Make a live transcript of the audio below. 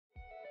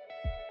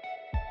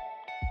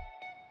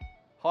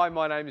Hi,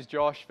 my name is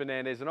Josh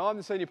Fernandez and I'm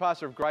the Senior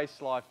Pastor of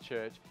GraceLife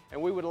Church, and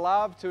we would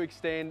love to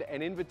extend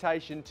an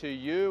invitation to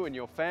you and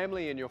your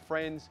family and your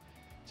friends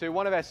to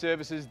one of our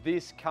services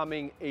this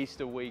coming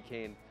Easter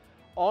weekend.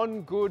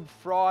 On Good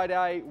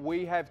Friday,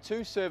 we have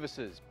two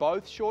services,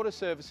 both shorter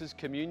services,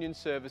 communion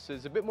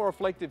services, a bit more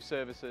reflective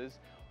services,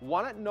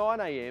 one at 9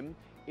 a.m.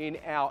 in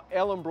our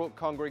Ellenbrook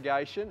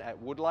congregation at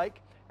Woodlake,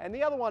 and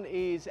the other one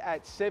is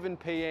at 7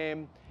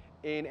 p.m.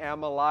 in our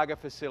Malaga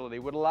facility.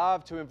 We'd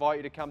love to invite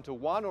you to come to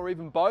one or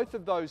even both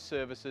of those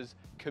services,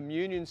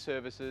 communion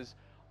services,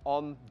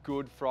 on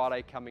Good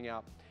Friday coming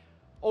up.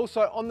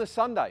 Also on the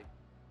Sunday,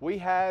 we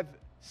have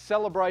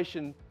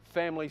celebration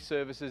family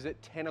services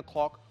at 10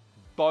 o'clock,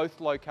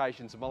 both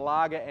locations,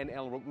 Malaga and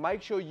Ellenbrook.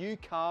 Make sure you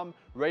come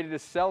ready to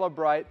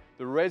celebrate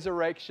the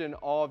resurrection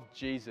of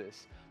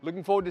Jesus.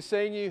 Looking forward to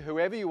seeing you,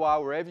 whoever you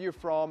are, wherever you're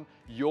from.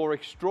 You're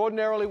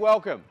extraordinarily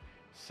welcome.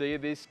 See you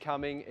this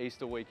coming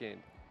Easter weekend.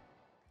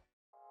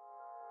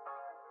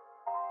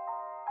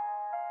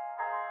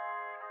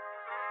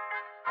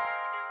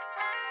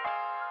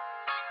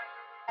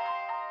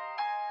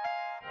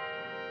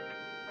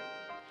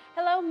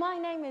 Hello, my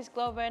name is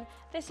Globen.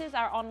 This is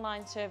our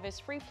online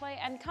service replay,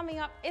 and coming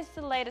up is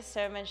the latest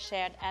sermon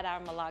shared at our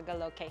Malaga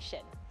location.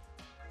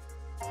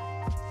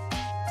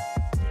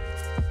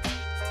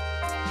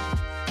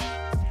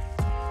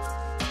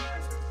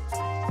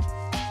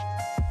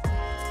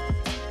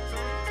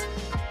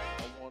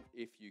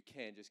 If you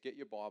can, just get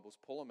your Bibles,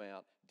 pull them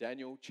out.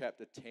 Daniel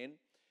chapter 10,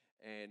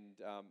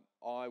 and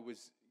I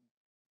was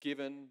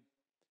given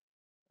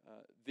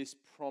this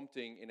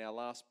prompting in our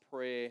last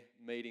prayer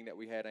meeting that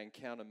we had, our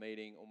encounter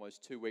meeting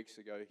almost 2 weeks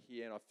ago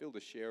here, and I feel to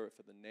share it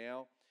for the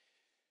now.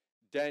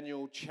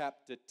 Daniel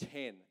chapter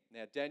 10.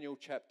 Now, Daniel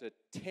chapter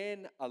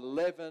 10,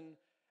 11,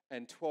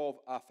 and 12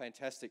 are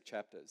fantastic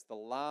chapters. The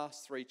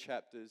last three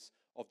chapters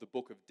of the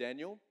book of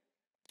Daniel.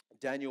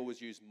 Daniel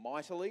was used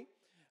mightily,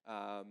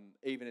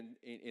 even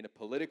in a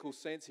political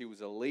sense. He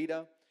was a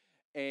leader.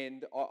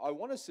 And I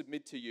want to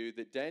submit to you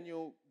that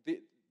Daniel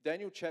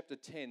chapter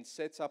 10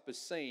 sets up a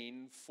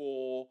scene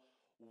for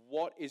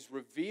what is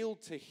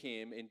revealed to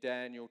him in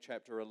Daniel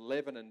chapter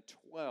 11 and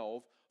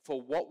 12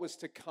 for what was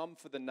to come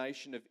for the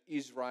nation of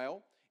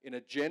Israel in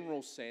a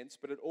general sense,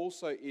 but it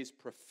also is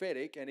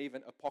prophetic and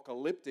even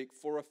apocalyptic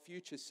for a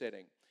future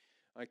setting.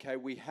 Okay,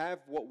 we have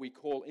what we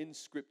call in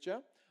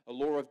Scripture a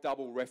law of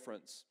double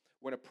reference.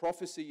 When a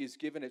prophecy is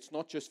given, it's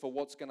not just for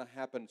what's going to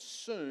happen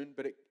soon,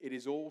 but it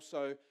is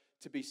also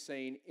to be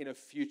seen in a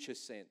future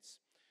sense.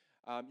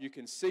 You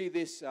can see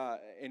this,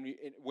 and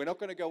we're not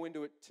going to go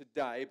into it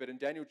today, but in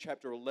Daniel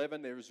chapter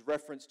 11, there is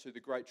reference to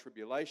the Great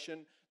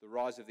Tribulation, the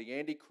rise of the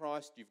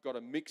Antichrist. You've got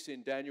to mix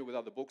in Daniel with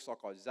other books like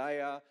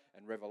Isaiah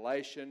and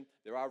Revelation.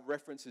 There are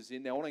references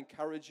in there. I want to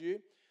encourage you,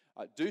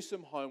 do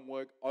some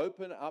homework,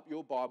 open up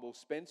your Bible,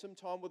 spend some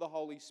time with the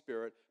Holy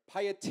Spirit,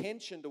 pay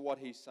attention to what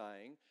he's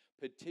saying,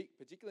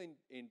 particularly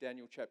in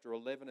Daniel chapter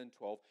 11 and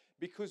 12,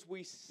 because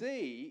we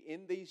see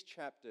in these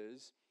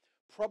chapters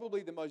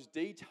probably the most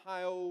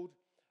detailed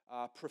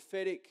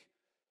prophetic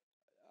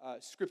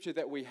scripture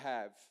that we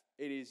have.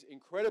 It is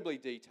incredibly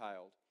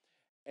detailed.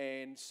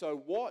 And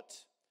so what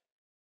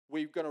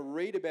we're going to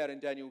read about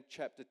in Daniel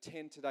chapter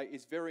 10 today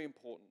is very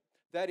important.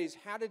 That is,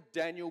 how did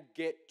Daniel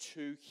get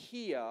to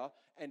hear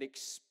and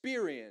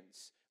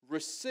experience,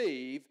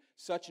 receive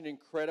such an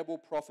incredible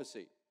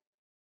prophecy?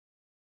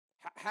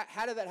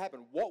 How did that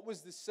happen? What was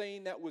the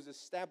scene that was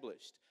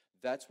established?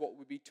 That's what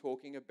we'll be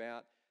talking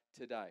about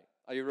today.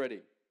 Are you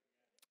ready?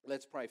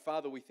 Let's pray.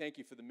 Father, we thank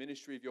you for the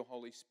ministry of your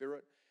Holy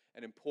Spirit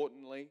and,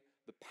 importantly,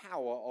 the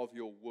power of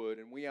your word.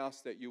 And we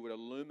ask that you would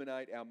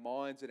illuminate our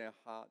minds and our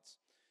hearts.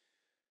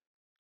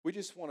 We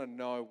just want to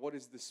know, what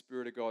is the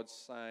Spirit of God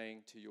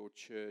saying to your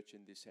church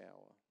in this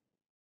hour?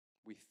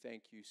 We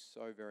thank you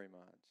so very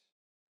much.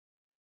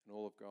 And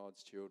all of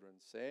God's children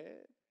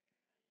said,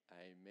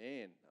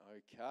 amen.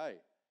 Okay.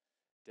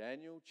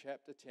 Daniel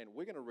chapter 10.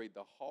 We're going to read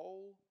the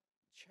whole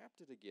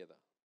chapter together.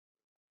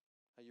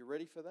 Are you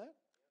ready for that?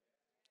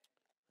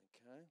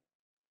 Okay,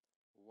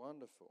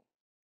 wonderful.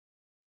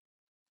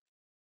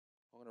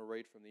 I'm going to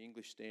read from the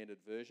English Standard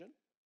Version,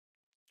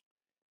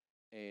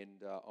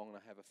 and I'm going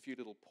to have a few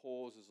little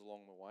pauses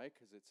along the way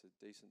because it's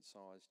a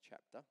decent-sized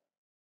chapter.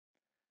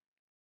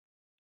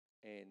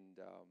 And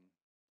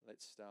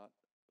let's start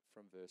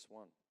from verse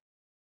 1.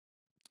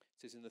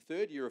 It says, in the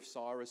 3rd year of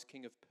Cyrus,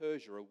 king of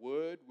Persia, a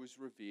word was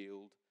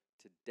revealed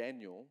to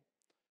Daniel,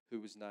 who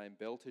was named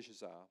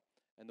Belteshazzar,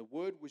 and the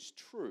word was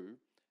true,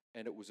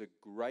 and it was a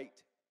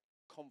great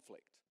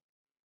conflict.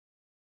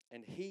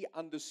 And he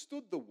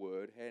understood the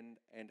word and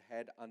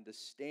had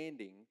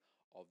understanding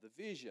of the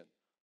vision.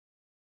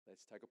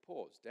 Let's take a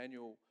pause.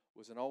 Daniel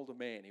was an older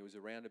man. He was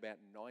around about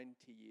 90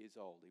 years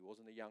old. He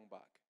wasn't a young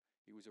buck.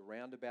 He was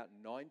around about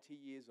 90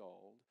 years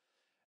old.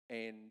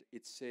 And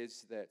it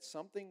says that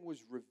something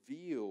was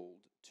revealed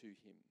to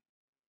him.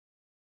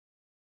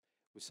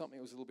 It was something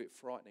that was a little bit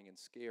frightening and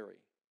scary.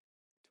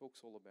 It talks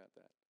all about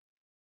that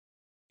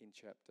in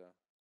chapter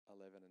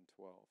 11 and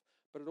 12.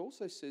 But it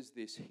also says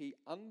this: he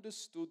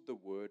understood the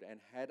word and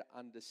had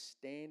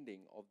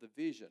understanding of the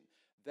vision.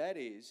 That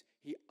is,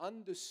 he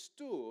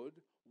understood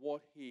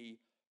what he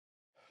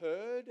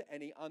heard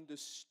and he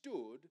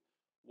understood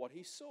what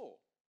he saw.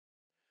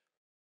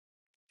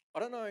 I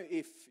don't know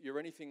if you're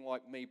anything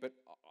like me, but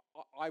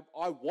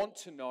I want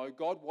to know,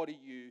 God, what are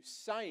you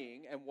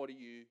saying and what are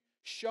you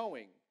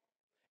showing?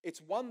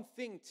 It's one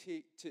thing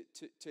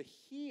to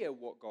hear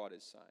what God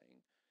is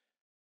saying.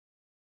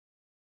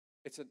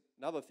 It's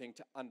another thing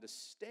to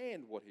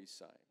understand what he's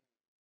saying.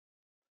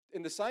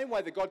 In the same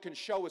way that God can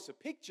show us a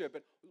picture,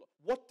 but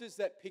what does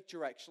that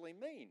picture actually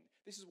mean?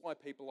 This is why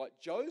people like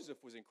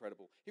Joseph was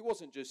incredible. He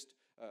wasn't just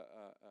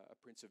a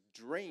prince of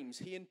dreams.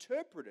 He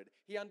interpreted.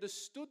 He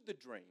understood the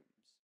dreams.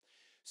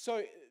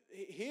 So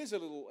here's a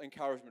little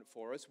encouragement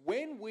for us.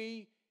 When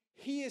we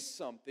hear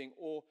something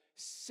or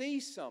see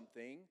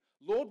something,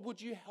 Lord,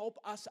 would you help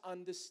us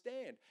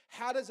understand?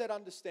 How does that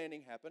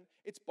understanding happen?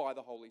 It's by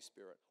the Holy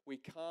Spirit. We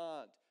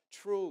can't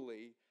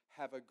truly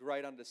have a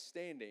great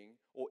understanding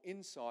or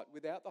insight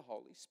without the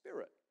Holy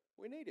Spirit.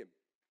 We need him.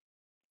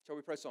 Shall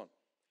we press on?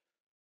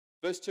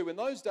 Verse 2, in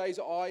those days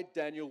I,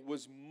 Daniel,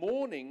 was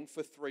mourning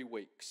for 3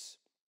 weeks.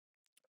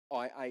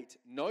 I ate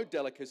no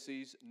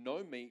delicacies,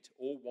 no meat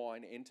or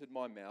wine entered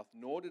my mouth,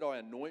 nor did I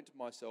anoint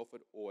myself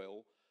at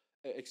all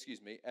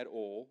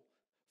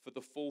for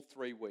the full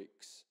 3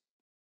 weeks.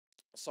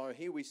 So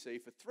here we see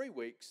for 3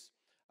 weeks,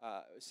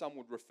 some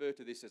would refer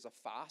to this as a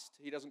fast.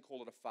 He doesn't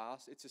call it a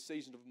fast. It's a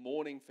season of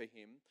mourning for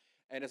him.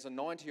 And as a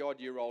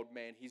 90-odd-year-old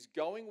man, he's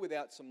going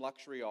without some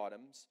luxury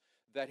items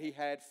that he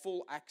had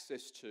full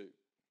access to.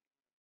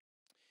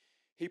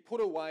 He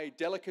put away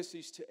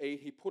delicacies to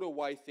eat. He put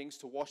away things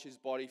to wash his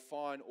body,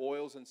 fine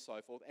oils and so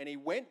forth. And he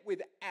went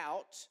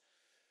without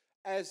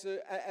as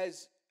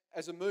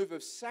a move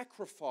of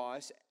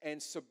sacrifice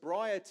and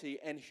sobriety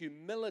and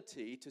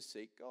humility to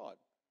seek God.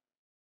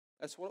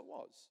 That's what it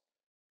was.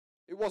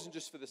 It wasn't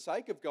just for the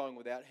sake of going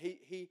without.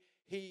 He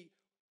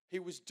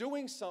was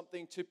doing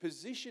something to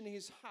position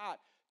his heart,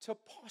 to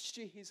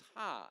posture his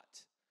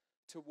heart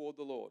toward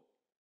the Lord.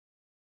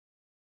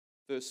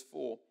 Verse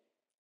 4.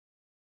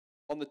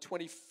 On the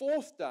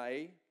 24th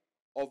day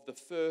of the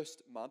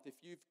first month, if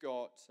you've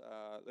got,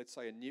 let's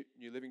say, a New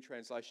Living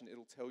Translation,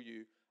 it'll tell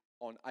you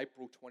on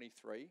April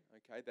 23,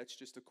 okay? That's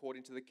just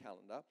according to the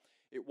calendar.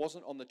 It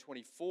wasn't on the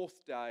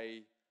 24th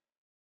day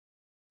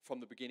from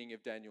the beginning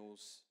of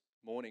Daniel's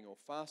mourning or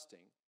fasting.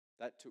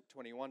 That took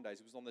 21 days.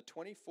 It was on the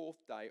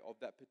 24th day of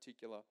that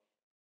particular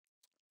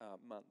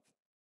month.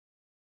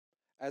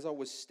 As I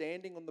was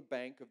standing on the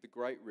bank of the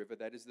great river,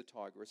 that is the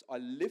Tigris, I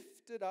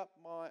lifted up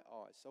my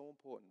eyes. So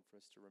important for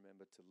us to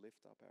remember to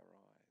lift up our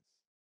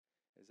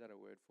eyes. Is that a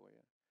word for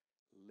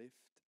you?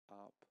 Lift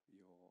up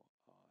your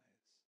eyes.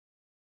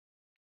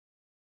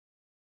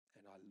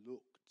 And I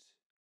looked.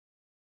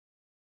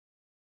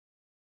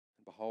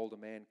 And behold, a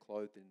man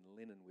clothed in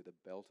linen with a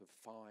belt of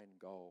fine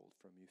gold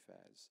from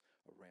Uphaz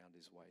around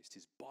his waist.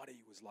 His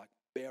body was like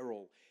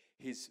beryl,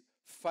 his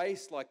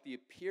face like the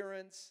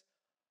appearance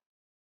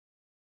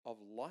of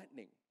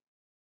lightning,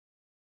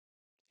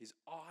 his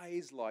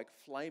eyes like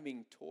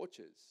flaming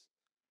torches,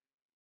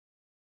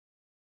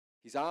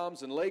 his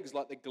arms and legs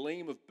like the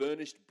gleam of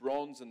burnished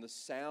bronze, and the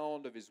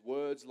sound of his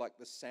words like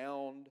the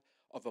sound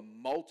of a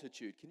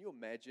multitude. Can you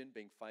imagine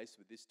being faced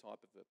with this type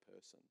of a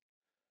person?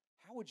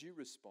 How would you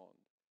respond?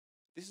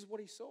 This is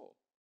what he saw.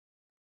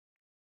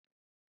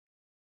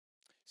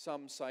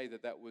 Some say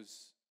that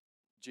was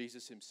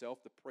Jesus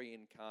himself, the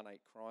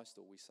pre-incarnate Christ,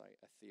 or we say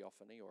a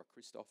theophany or a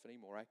Christophany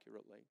more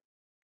accurately.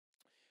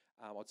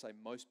 I'd say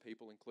most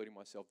people, including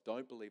myself,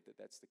 don't believe that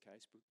that's the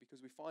case,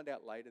 because we find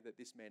out later that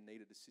this man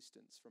needed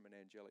assistance from an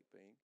angelic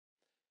being.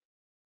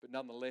 But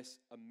nonetheless,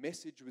 a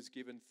message was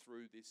given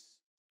through this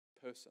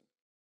person.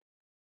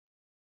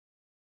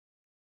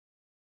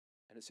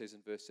 And it says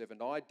in verse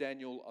 7, I,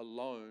 Daniel,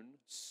 alone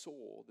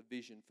saw the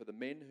vision, for the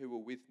men who were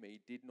with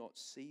me did not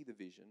see the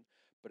vision,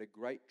 but a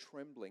great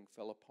trembling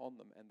fell upon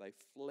them, and they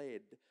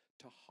fled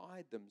to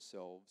hide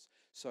themselves.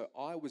 So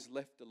I was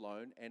left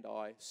alone, and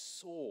I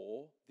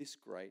saw this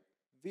great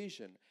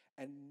vision,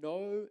 and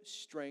no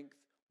strength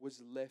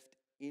was left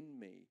in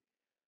me.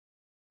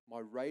 My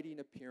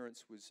radiant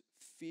appearance was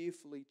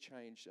fearfully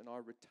changed, and I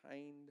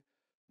retained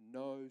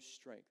no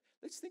strength.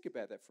 Let's think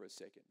about that for a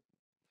second.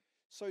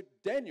 So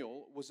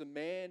Daniel was a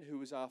man who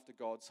was after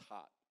God's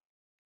heart.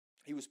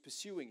 He was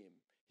pursuing him.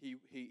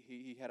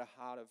 He had a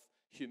heart of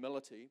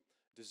humility,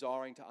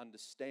 desiring to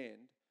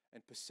understand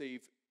and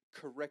perceive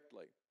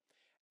correctly.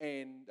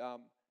 And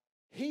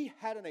he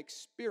had an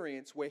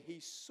experience where he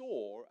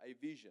saw a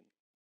vision.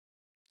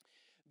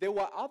 There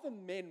were other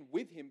men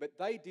with him, but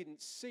they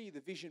didn't see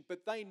the vision,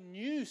 but they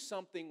knew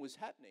something was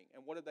happening.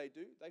 And what did they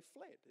do? They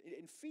fled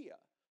in fear.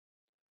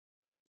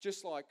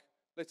 Just like,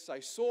 let's say,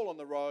 Saul on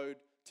the road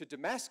to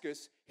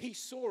Damascus, he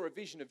saw a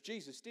vision of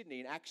Jesus, didn't he,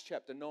 in Acts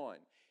chapter 9?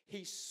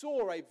 He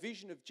saw a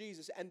vision of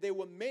Jesus, and there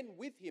were men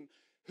with him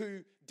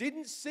who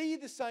didn't see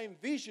the same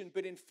vision,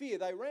 but in fear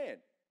they ran.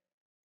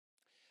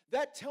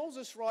 That tells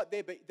us right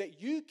there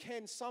that you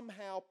can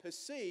somehow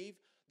perceive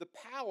the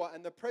power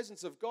and the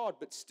presence of God,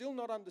 but still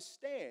not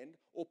understand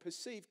or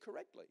perceive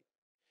correctly.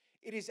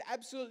 It is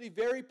absolutely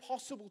very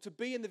possible to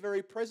be in the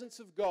very presence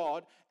of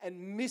God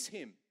and miss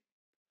Him.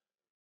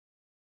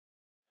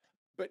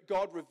 But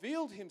God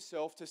revealed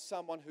Himself to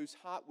someone whose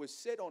heart was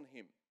set on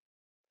Him.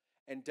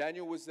 And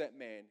Daniel was that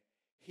man.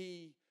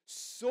 He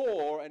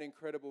saw an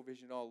incredible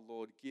vision. Oh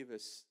Lord, give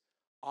us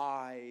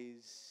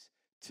eyes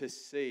to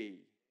see.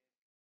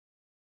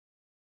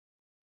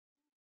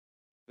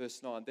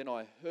 Verse 9, then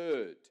I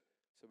heard,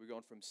 so we've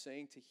gone from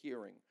seeing to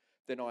hearing.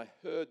 Then I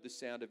heard the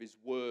sound of His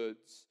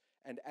words,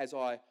 and as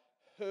I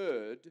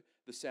heard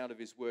the sound of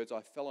His words,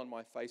 I fell on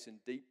my face in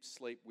deep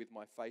sleep with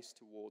my face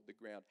toward the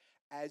ground.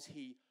 As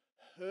he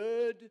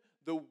heard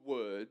the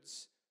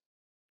words,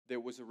 there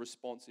was a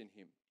response in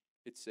him.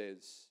 It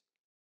says,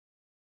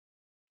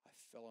 I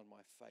fell on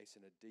my face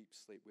in a deep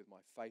sleep with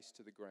my face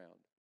to the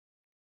ground.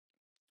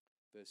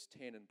 Verse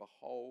 10, and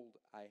behold,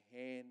 a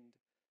hand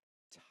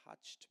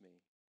touched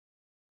me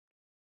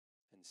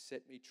and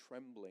set me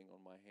trembling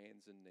on my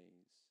hands and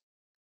knees.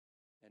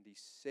 And he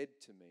said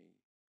to me,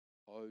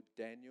 O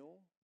Daniel,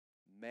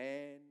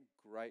 man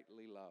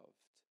greatly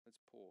loved. Let's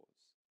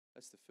pause.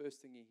 That's the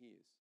first thing he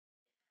hears.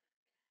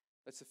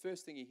 That's the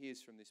first thing he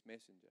hears from this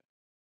messenger.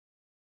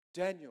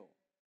 Daniel,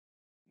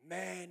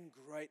 man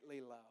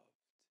greatly loved.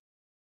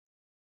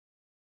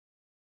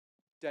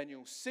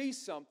 Daniel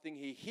sees something,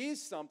 he hears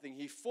something,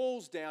 he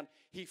falls down,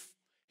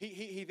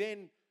 he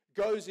then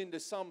goes into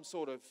some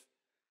sort of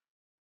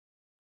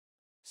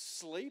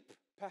sleep,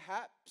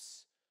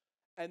 perhaps,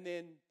 and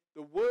then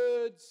the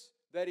words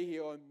that he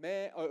hears,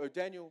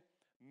 Daniel,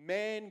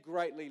 man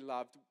greatly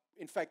loved.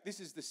 In fact, this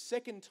is the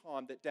second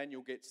time that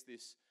Daniel gets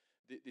this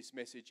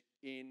message.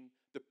 In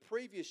the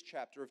previous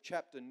chapter of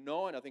chapter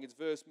 9, I think it's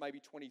verse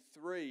maybe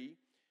 23,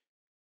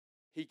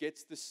 he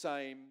gets the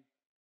same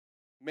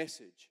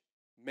message.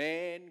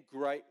 Man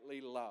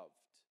greatly loved.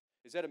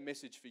 Is that a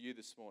message for you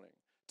this morning?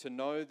 To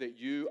know that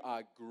you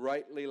are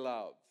greatly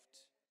loved.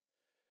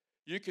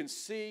 You can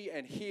see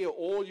and hear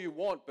all you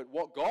want, but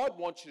what God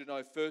wants you to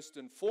know first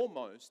and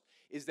foremost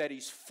is that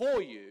He's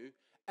for you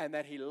and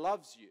that He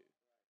loves you.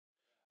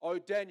 Oh,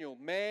 Daniel,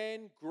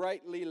 man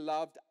greatly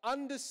loved,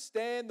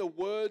 understand the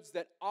words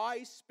that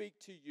I speak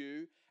to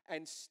you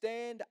and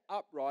stand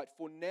upright,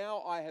 for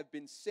now I have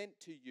been sent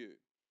to you.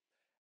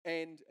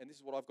 And this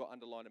is what I've got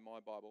underlined in my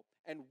Bible.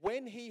 And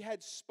when he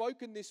had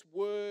spoken this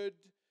word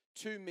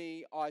to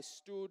me, I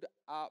stood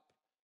up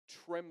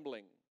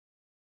trembling.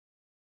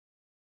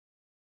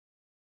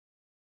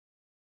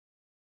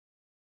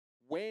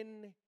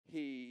 When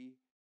he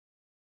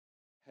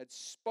had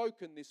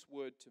spoken this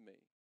word to me,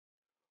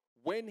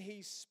 when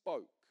he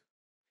spoke,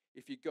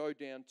 if you go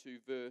down to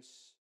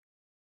verse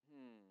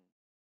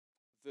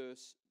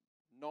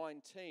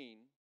 19,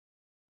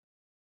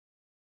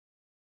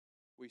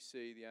 we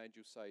see the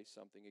angel say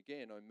something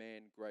again. O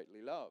man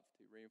greatly loved.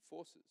 He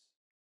reinforces.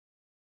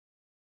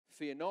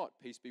 Fear not,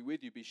 peace be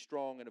with you, be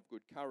strong and of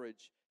good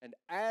courage. And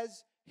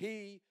as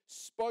he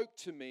spoke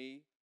to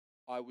me,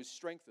 I was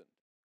strengthened.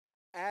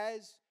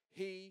 As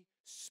he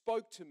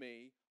spoke to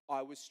me,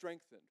 I was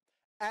strengthened.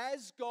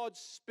 As God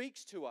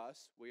speaks to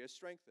us, we are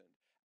strengthened.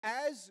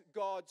 As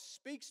God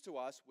speaks to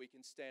us, we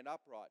can stand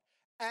upright.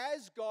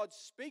 As God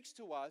speaks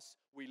to us,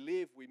 we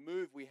live, we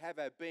move, we have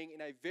our being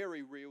in a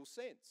very real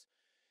sense.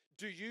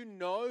 Do you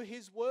know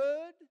His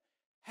word?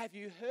 Have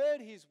you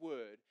heard His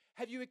word?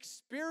 Have you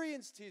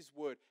experienced His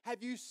word?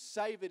 Have you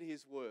savored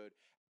His word?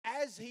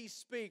 As He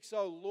speaks,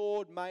 oh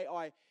Lord, may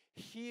I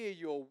hear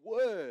your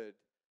word,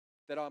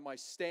 that I may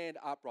stand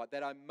upright,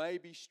 that I may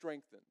be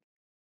strengthened.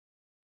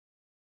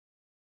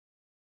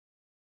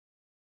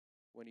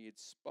 When he had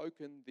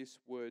spoken this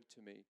word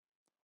to me,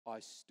 I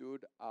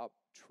stood up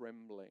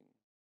trembling.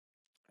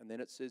 And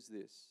then it says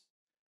this.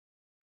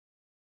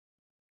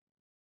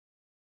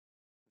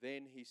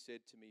 Then he said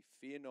to me,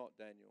 fear not,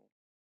 Daniel,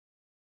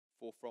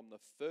 for from the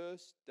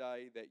first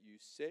day that you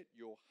set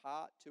your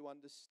heart to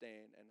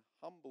understand and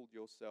humbled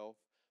yourself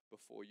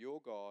before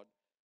your God,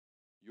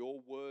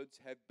 your words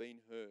have been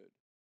heard,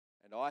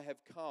 and I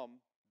have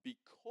come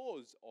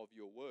because of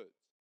your words.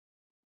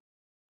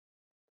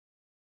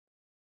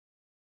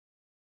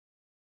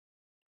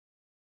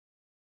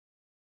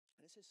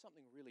 And it says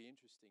something really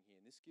interesting here,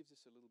 and this gives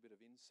us a little bit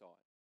of insight.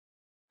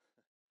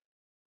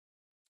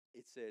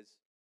 It says,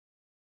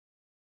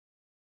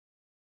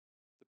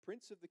 the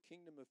prince of the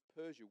kingdom of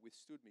Persia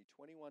withstood me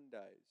 21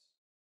 days.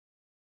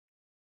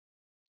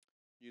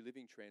 New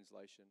Living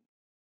Translation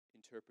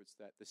interprets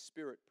that, the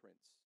spirit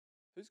prince.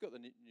 Who's got the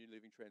New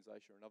Living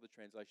Translation or another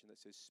translation that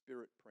says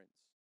spirit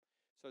prince?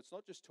 So it's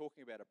not just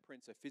talking about a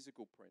prince, a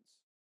physical prince.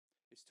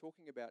 It's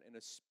talking about in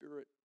a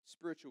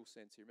spiritual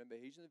sense here.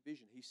 Remember, he's in a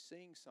vision. He's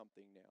seeing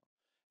something now.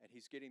 And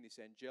he's getting this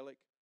angelic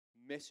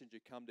messenger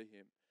come to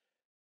him.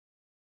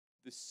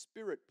 The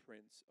spirit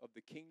prince of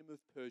the kingdom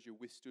of Persia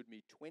withstood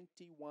me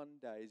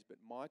 21 days, but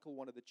Michael,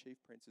 one of the chief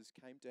princes,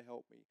 came to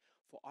help me.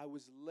 For I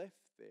was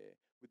left there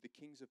with the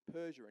kings of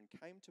Persia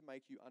and came to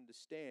make you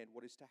understand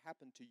what is to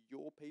happen to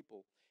your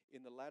people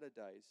in the latter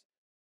days.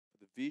 For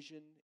the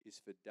vision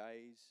is for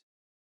days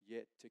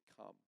yet to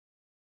come.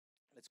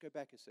 Let's go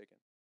back a second.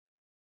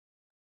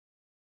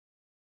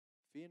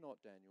 Fear not,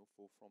 Daniel,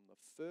 for from the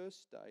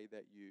first day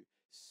that you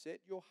set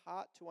your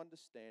heart to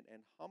understand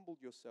and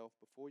humbled yourself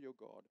before your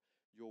God,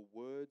 your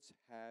words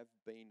have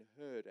been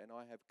heard, and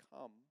I have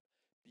come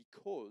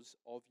because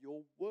of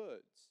your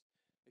words.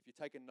 If you're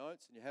taking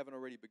notes and you haven't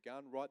already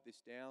begun, write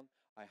this down.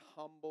 A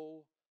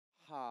humble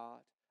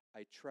heart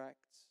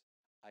attracts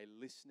a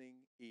listening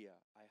ear.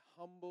 A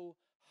humble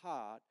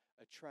heart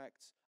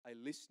attracts a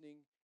listening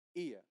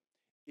ear.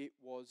 It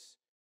was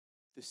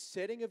the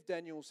setting of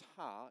Daniel's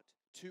heart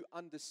to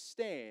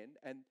understand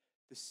and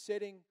the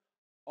setting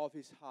of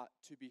his heart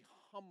to be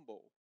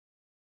humble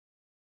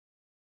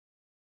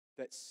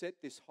that set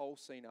this whole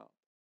scene up.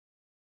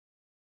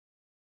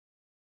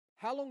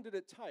 How long did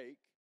it take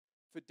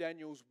for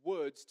Daniel's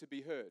words to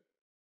be heard?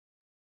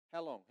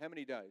 How long? How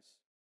many days?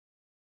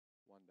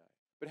 1 day.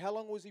 But how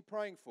long was he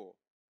praying for?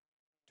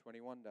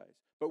 21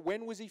 days. But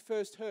when was he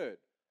first heard?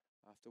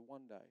 After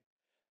 1 day.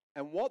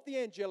 And what the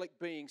angelic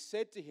being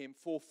said to him,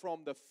 for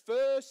from the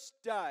first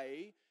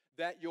day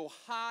that your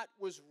heart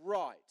was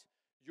right,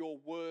 your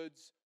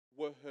words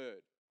were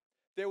heard.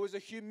 There was a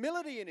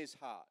humility in his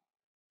heart.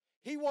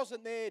 He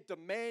wasn't there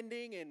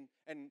demanding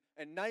and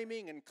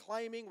naming and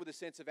claiming with a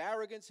sense of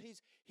arrogance.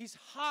 His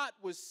heart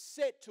was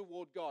set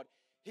toward God.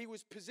 He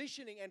was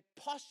positioning and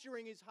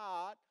posturing his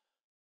heart.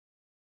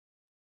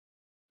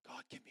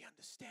 God, give me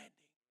understanding.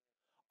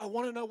 I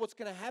want to know what's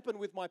going to happen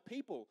with my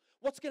people.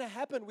 What's going to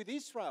happen with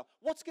Israel?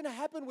 What's going to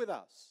happen with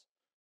us?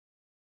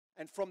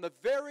 And from the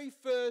very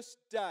first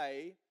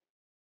day,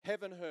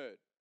 heaven heard.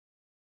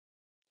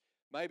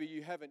 Maybe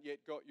you haven't yet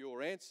got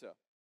your answer,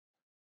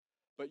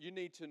 but you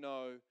need to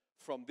know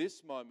from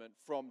this moment,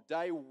 from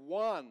day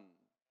one,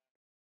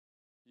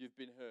 you've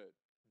been heard.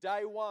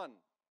 Day one.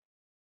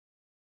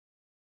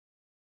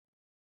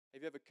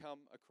 Have you ever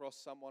come across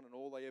someone and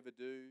all they ever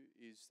do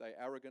is they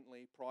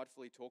arrogantly,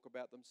 pridefully talk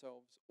about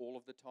themselves all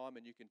of the time,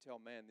 and you can tell,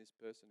 man, this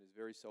person is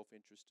very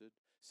self-interested,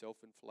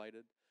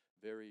 self-inflated,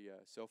 very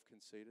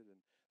self-conceited,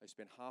 and they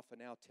spend half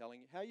an hour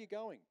telling you, how are you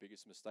going?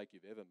 Biggest mistake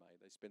you've ever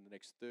made. They spend the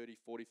next 30,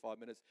 45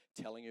 minutes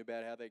telling you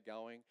about how they're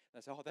going. And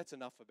they say, oh, that's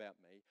enough about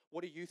me.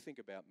 What do you think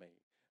about me?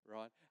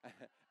 Right?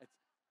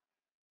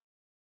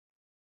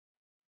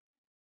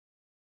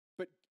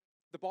 But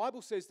the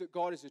Bible says that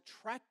God is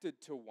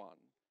attracted to one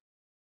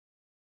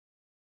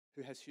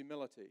who has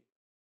humility.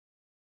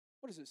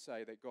 What does it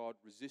say? That God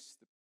resists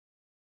the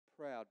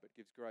proud but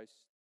gives grace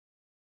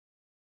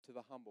to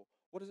the humble.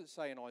 What does it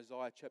say in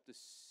Isaiah chapter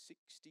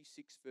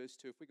 66 verse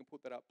 2? If we can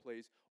put that up,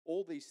 please.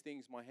 All these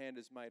things my hand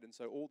has made, and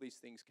so all these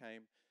things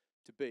came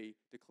to be,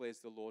 declares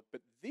the Lord.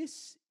 But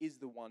this is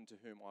the one to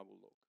whom I will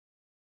look.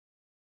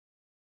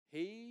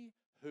 He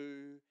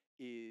who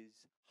is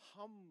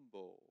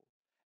humble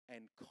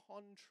and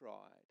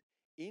contrite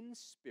in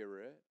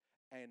spirit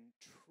and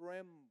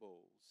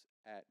trembles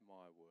at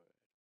my word.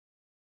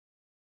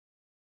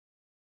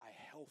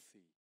 A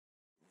healthy,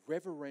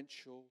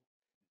 reverential,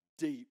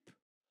 deep,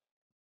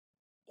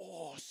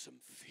 awesome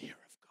fear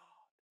of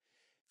God.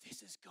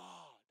 This is God.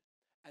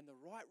 And the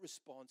right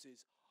response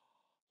is,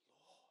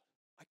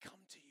 Lord, I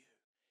come to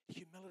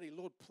you. Humility,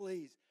 Lord,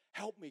 please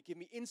help me. Give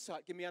me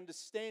insight. Give me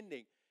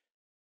understanding.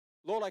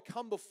 Lord, I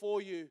come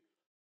before you.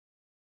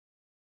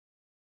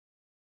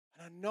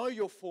 And I know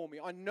you're for me.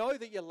 I know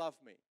that you love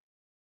me.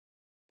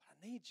 But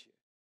I need you.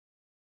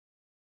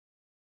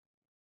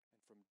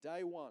 And from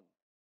day one,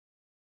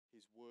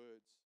 his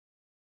words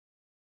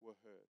were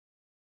heard.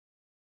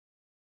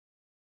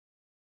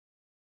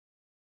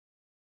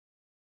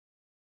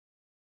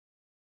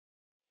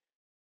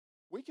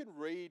 We can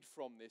read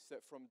from this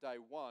that from day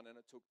one, and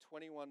it took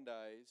 21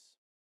 days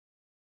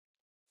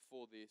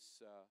for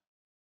this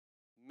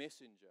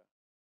messenger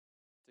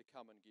to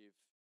come and give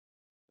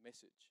the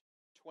message.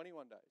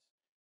 21 days.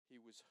 He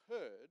was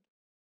heard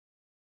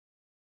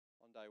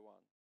on day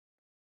one,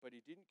 but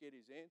he didn't get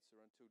his answer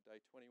until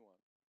day 21.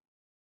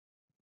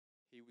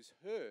 He was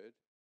heard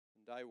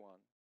on day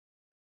one,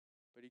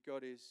 but he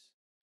got his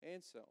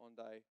answer on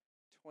day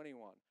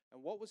 21.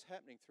 And what was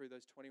happening through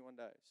those 21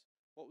 days?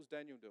 What was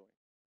Daniel doing?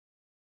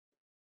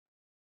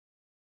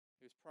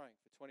 He was praying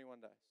for 21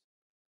 days.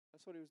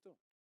 That's what he was doing.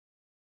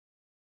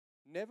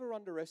 Never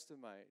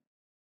underestimate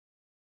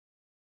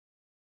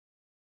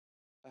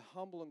a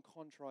humble and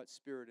contrite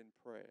spirit in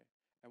prayer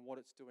and what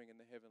it's doing in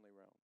the heavenly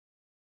realm.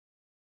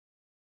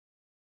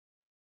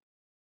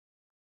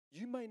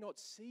 You may not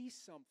see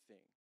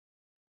something,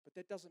 but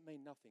that doesn't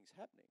mean nothing's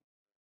happening.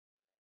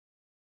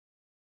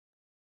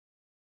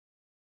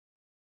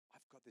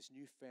 I've got this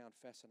newfound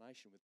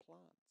fascination with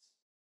plants.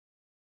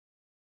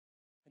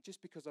 And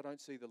just because I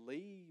don't see the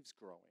leaves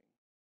growing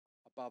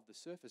above the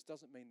surface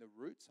doesn't mean the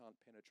roots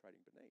aren't penetrating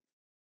beneath.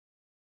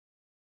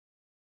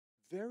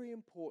 Very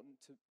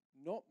important to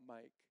not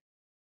make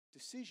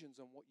decisions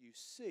on what you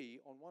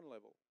see on one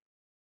level.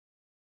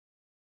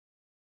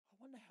 I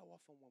wonder how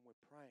often when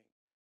we're praying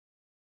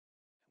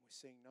and we're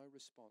seeing no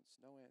response,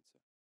 no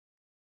answer,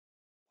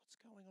 what's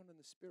going on in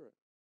the spirit?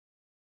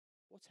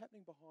 What's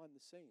happening behind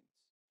the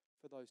scenes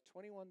for those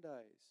 21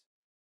 days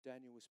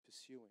Daniel was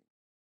pursuing.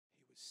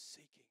 He was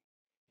seeking.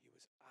 He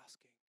was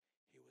asking.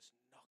 He was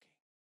knocking.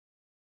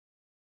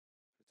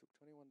 But it took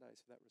 21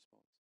 days for that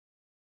response.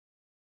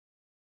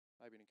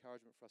 Maybe an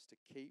encouragement for us to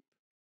keep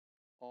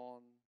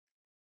on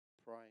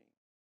praying.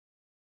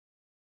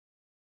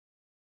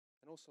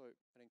 And also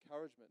an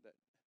encouragement that,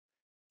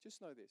 just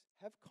know this,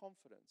 have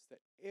confidence that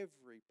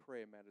every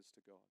prayer matters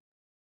to God.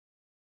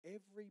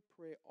 Every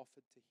prayer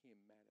offered to Him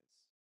matters.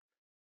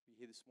 You're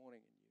here this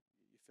morning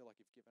and you feel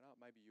like you've given up.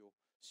 Maybe you're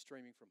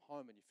streaming from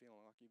home and you're feeling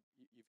like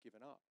you've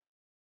given up.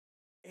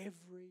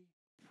 Every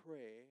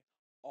prayer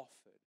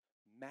offered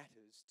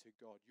matters to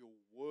God. Your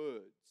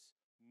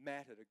words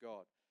matter to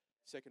God.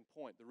 Second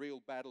point, the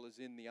real battle is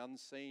in the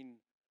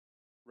unseen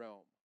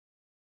realm.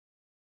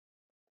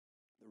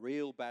 The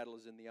real battle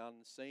is in the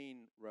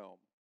unseen realm.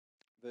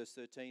 Verse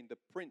 13, the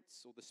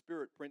prince or the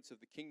spirit prince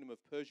of the kingdom of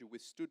Persia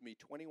withstood me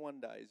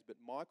 21 days, but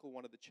Michael,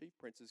 one of the chief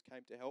princes,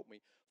 came to help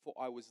me, for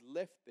I was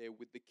left there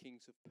with the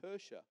kings of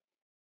Persia.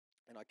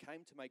 And I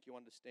came to make you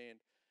understand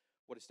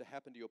what is to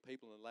happen to your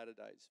people in the latter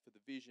days, for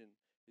the vision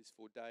is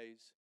for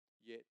days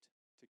yet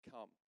to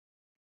come.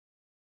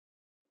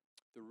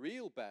 The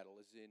real battle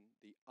is in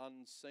the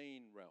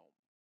unseen realm.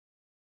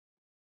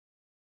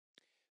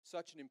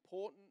 Such an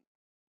important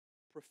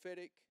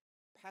prophetic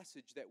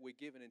passage that we're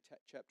given in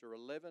chapter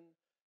 11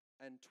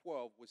 and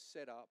 12 was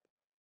set up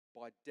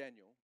by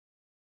Daniel,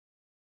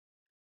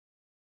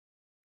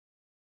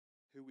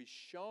 who is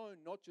shown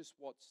not just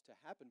what's to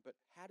happen, but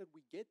how did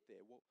we get there?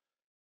 Well,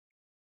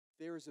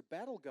 there is a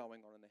battle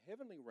going on in the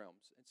heavenly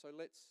realms. And so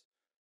let's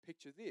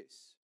picture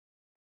this.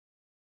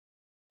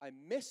 A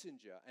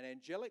messenger, an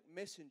angelic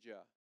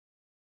messenger,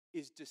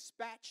 is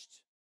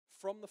dispatched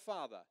from the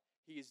Father.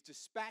 He is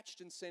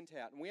dispatched and sent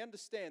out. And we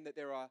understand that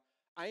there are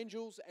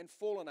angels and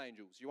fallen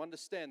angels. You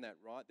understand that,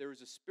 right? There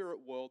is a spirit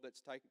world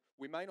that's taken.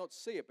 We may not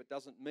see it, but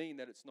doesn't mean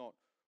that it's not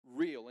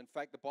real. In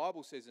fact, the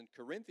Bible says in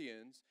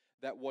Corinthians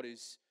that what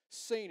is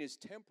seen is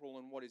temporal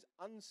and what is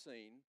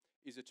unseen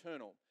is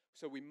eternal.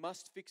 So we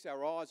must fix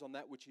our eyes on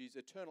that which is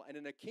eternal. And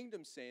in a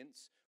kingdom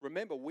sense,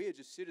 remember, we are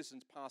just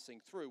citizens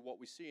passing through what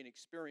we see and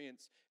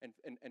experience and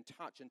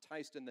touch and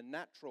taste in the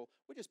natural.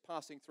 We're just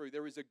passing through.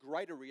 There is a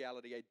greater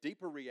reality, a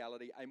deeper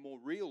reality, a more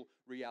real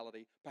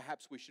reality.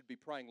 Perhaps we should be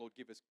praying, Lord,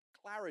 give us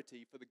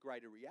clarity for the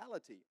greater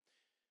reality.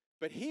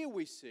 But here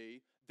we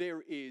see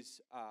there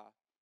is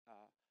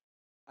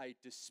a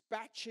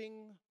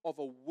dispatching of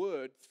a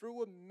word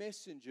through a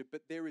messenger,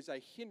 but there is a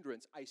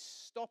hindrance, a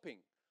stopping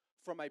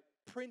from a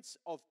prince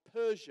of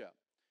Persia.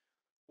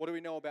 What do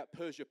we know about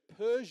Persia?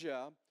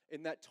 Persia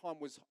in that time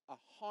was a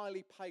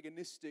highly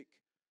paganistic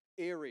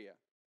area,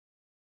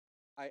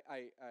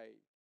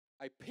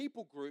 a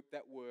people group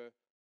that were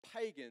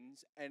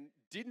pagans and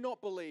did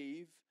not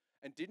believe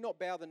and did not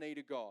bow the knee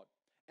to God.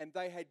 And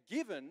they had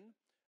given,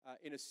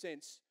 in a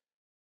sense,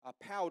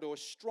 power to a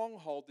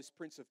stronghold, this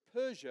prince of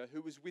Persia,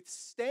 who was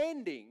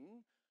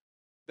withstanding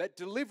that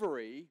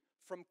delivery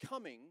from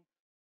coming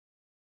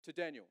to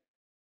Daniel.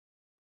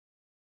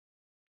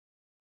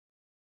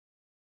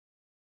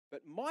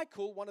 But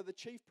Michael, one of the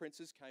chief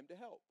princes, came to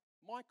help.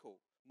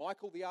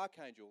 Michael the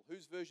archangel.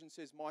 Whose version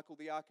says Michael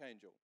the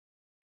archangel?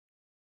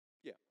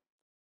 Yeah.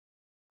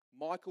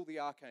 Michael the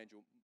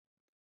archangel.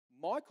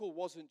 Michael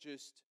wasn't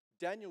just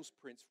Daniel's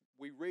prince.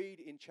 We read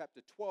in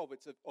chapter 12,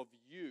 it's of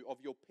you, of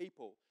your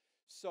people.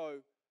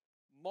 So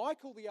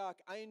Michael the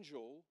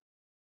archangel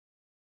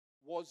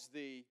was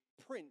the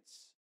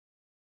prince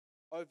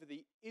over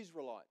the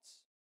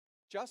Israelites.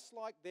 Just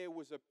like there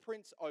was a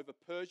prince over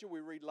Persia, we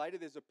read later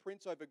there's a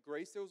prince over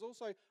Greece, there was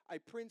also a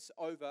prince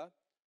over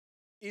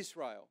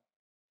Israel.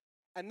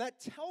 And that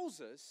tells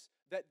us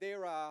that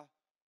there are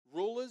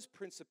rulers,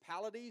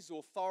 principalities,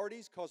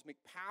 authorities, cosmic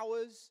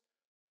powers.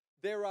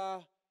 There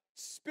are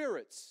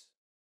spirits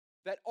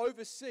that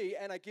oversee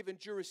and are given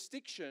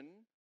jurisdiction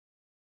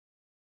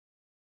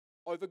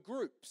over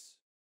groups,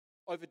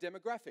 over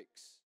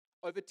demographics,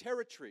 over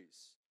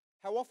territories.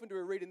 How often do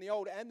we read in the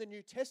Old and the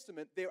New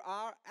Testament there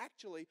are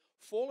actually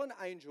fallen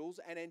angels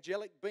and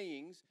angelic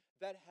beings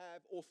that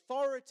have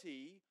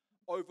authority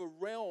over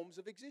realms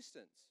of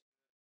existence?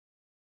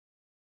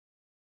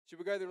 Should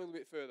we go there a little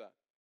bit further?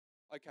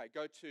 Okay,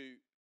 go to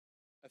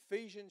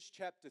Ephesians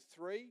chapter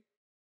 3.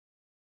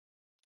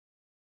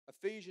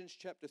 Ephesians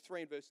chapter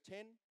 3 and verse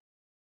 10.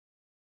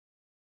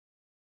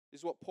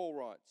 This is what Paul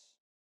writes.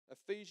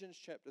 Ephesians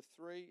chapter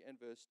 3 and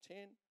verse 10.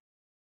 You're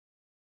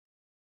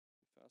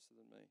faster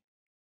than me.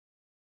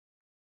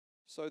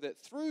 So that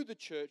through the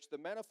church the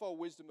manifold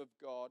wisdom of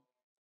God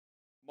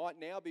might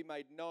now be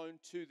made known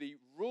to the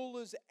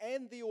rulers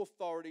and the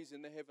authorities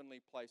in the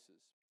heavenly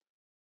places.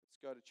 Let's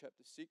go to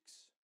chapter 6.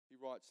 He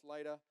writes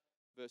later,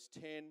 verse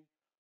 10,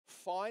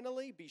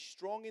 finally be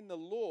strong in the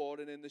Lord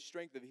and in the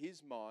strength of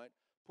His might.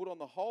 Put on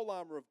the whole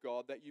armor of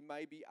God that you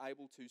may be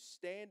able to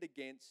stand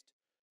against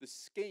the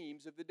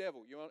schemes of the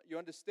devil. You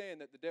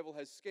understand that the devil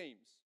has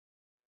schemes.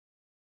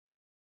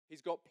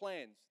 He's got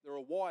plans. There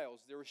are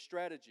wiles. There are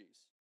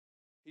strategies.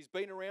 He's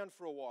been around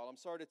for a while. I'm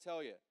sorry to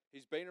tell you.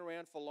 He's been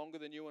around for longer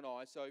than you and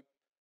I, so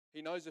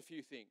he knows a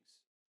few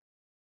things.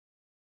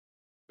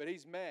 but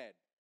he's mad.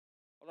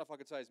 I don't know if I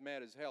could say he's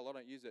mad as hell. I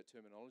don't use that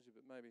terminology,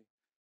 but maybe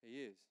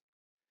he is.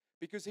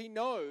 Because he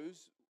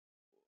knows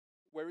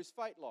where his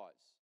fate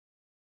lies.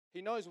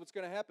 He knows what's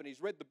going to happen.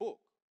 He's read the book.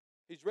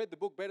 He's read the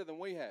book better than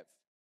we have.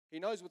 He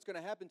knows what's going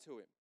to happen to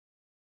him.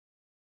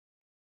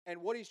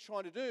 And what he's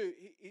trying to do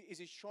is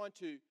he's trying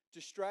to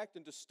distract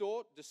and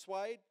distort,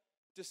 dissuade,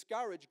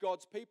 discourage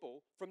God's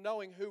people from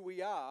knowing who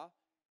we are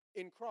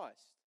in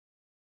Christ.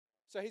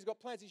 So he's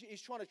got plans.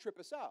 He's trying to trip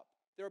us up.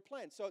 There are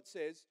plans. So it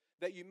says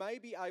that you may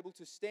be able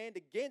to stand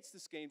against the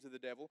schemes of the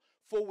devil,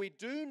 for we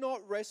do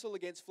not wrestle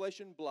against flesh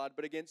and blood,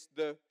 but against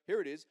the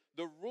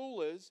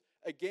rulers,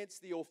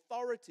 against the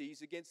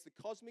authorities, against the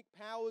cosmic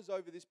powers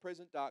over this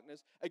present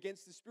darkness,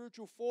 against the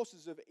spiritual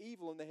forces of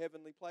evil in the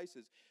heavenly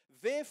places.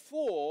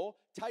 Therefore,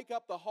 take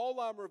up the whole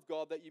armor of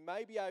God, that you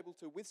may be able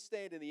to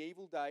withstand in the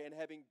evil day, and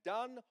having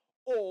done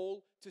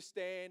all, to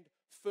stand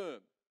firm.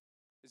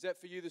 Is that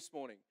for you this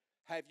morning?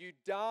 Have you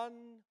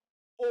done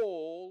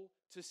all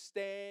to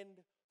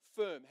stand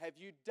firm? Have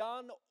you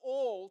done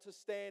all to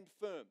stand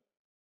firm?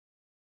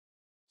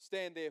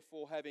 Stand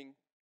therefore, having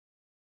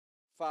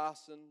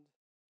fastened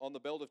on the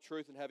belt of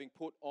truth, and having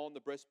put on the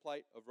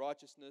breastplate of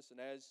righteousness, and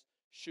as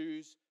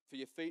shoes for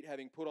your feet,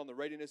 having put on the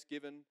readiness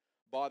given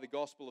by the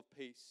gospel of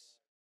peace.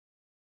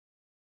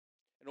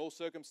 In all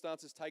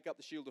circumstances, take up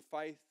the shield of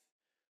faith,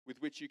 with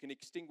which you can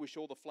extinguish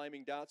all the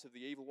flaming darts of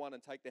the evil one,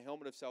 and take the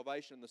helmet of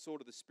salvation and the sword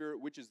of the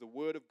Spirit, which is the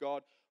word of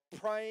God,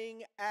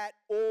 praying at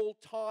all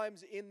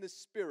times in the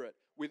Spirit,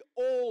 with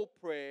all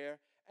prayer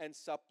and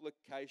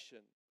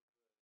supplication.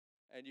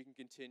 And you can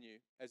continue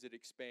as it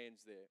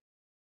expands there.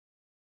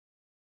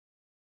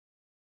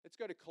 Let's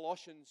go to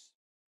Colossians.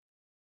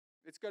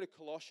 Let's go to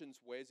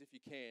Colossians, Wes, if you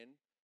can.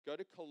 Go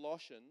to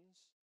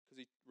Colossians, because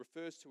he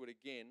refers to it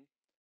again.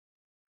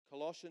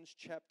 Colossians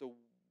chapter,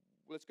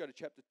 let's go to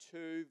chapter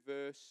 2,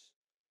 verse,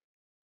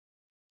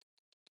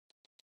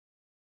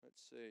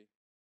 let's see.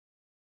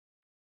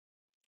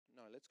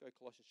 No, let's go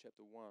Colossians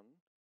chapter 1,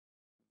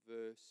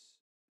 verse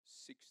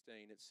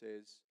 16. It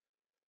says,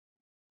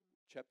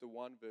 chapter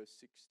 1, verse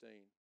 16.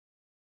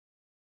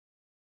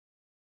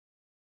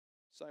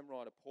 Same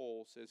writer,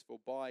 Paul, says, for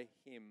by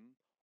him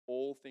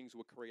all things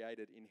were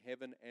created in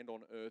heaven and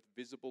on earth,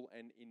 visible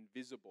and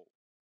invisible.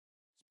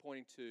 It's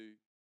pointing to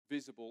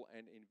visible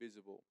and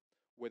invisible.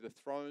 Whether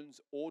thrones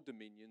or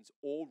dominions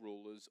or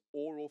rulers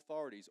or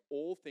authorities,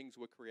 all things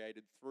were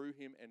created through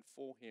him and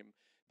for him.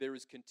 There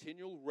is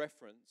continual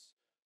reference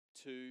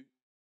to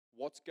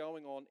what's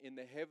going on in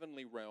the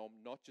heavenly realm,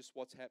 not just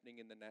what's happening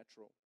in the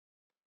natural.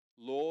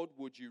 Lord,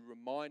 would you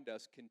remind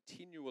us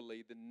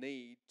continually the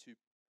need to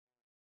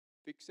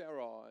fix our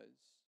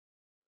eyes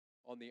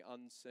on the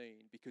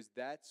unseen, because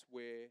that's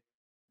where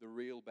the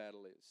real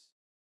battle is.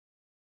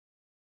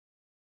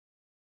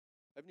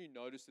 Haven't you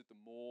noticed that the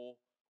more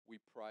we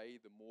pray,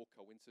 the more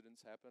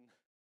coincidences happen?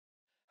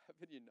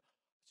 Haven't you?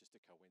 It's just a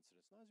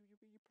coincidence. No, you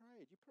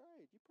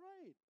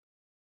prayed.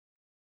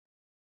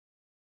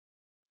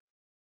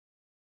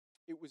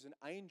 It was an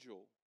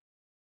angel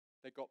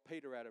that got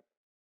Peter out of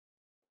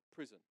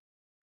prison,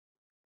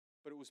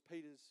 but it was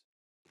Peter's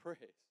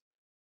prayers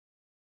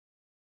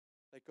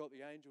that got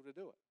the angel to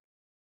do it.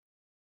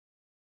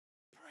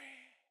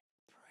 Pray,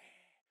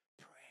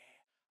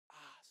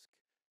 ask,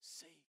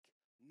 seek,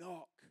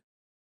 knock.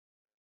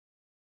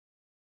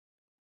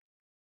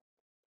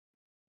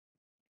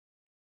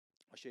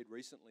 I shared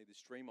recently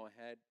this dream I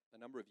had a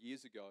number of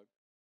years ago.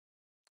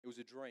 It was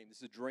a dream. This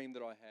is a dream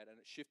that I had, and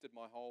it shifted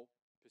my whole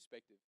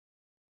perspective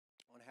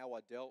on how I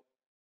dealt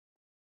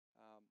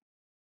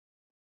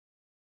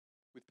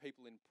with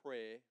people in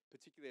prayer,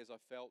 particularly as I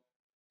felt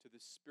to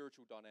this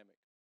spiritual dynamic.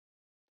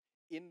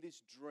 In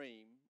this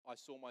dream, I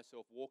saw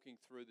myself walking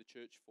through the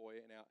church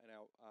foyer in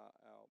our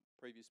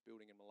previous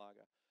building in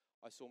Malaga.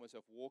 I saw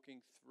myself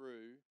walking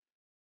through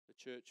the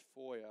church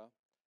foyer,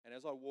 and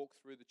as I walked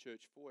through the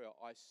church foyer,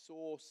 I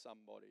saw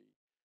somebody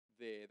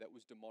there that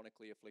was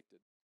demonically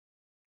afflicted.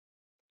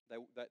 They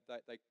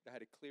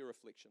had a clear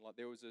affliction, like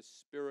there was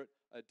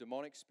a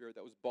demonic spirit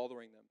that was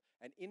bothering them.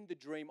 And in the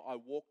dream, I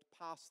walked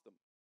past them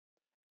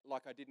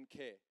like I didn't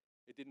care.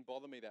 It didn't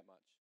bother me that much.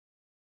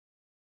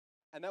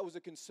 And that was a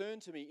concern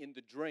to me in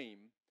the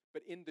dream.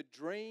 But in the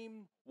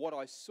dream, what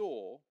I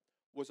saw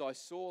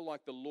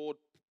like the Lord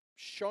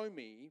show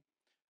me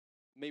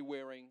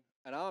wearing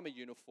an army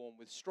uniform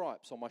with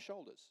stripes on my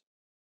shoulders.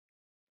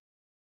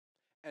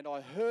 And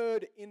I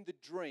heard in the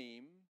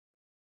dream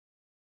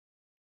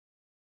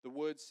the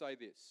words say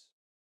this: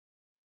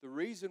 the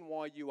reason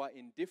why you are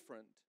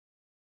indifferent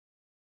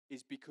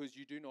is because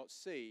you do not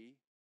see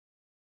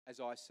as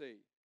I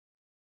see.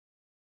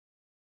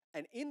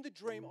 And in the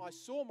dream, I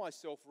saw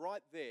myself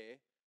right there.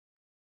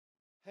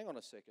 Hang on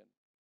a second.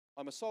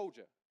 I'm a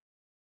soldier.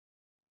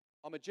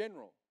 I'm a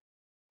general.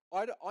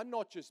 I'm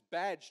not just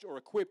badged or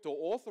equipped or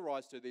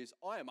authorized to this.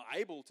 I am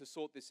able to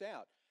sort this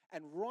out.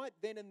 And right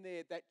then and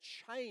there, that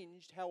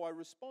changed how I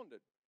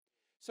responded.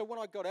 So when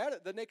I got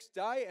out the next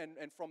day,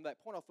 and from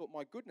that point, I thought,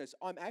 my goodness,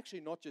 I'm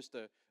actually not just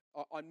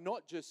I'm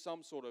not just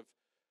some sort of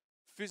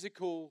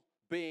physical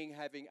being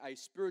having a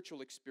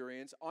spiritual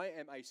experience. I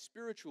am a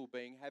spiritual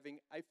being having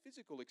a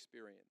physical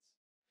experience.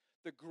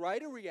 The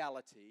greater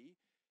reality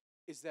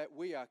is that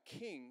we are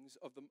kings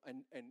of the,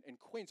 and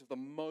queens of the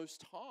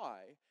Most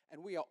High,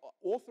 and we are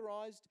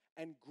authorized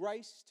and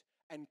graced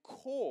and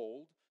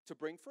called to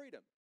bring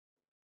freedom.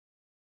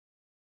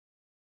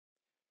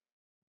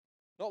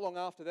 Not long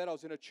after that, I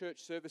was in a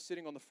church service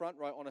sitting on the front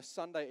row on a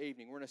Sunday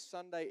evening. We're in a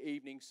Sunday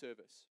evening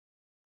service.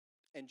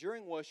 And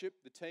during worship,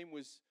 the team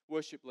was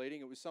worship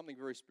leading. It was something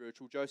very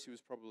spiritual. Josie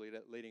was probably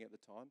leading at the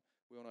time.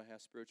 We all know how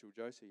spiritual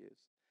Josie is.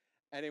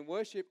 And in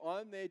worship,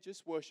 I'm there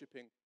just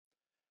worshiping.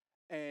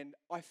 And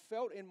I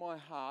felt in my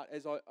heart,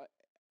 as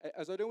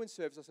I do in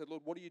service, I said,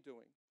 Lord, what are you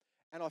doing?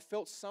 And I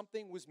felt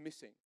something was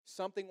missing.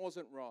 Something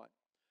wasn't right.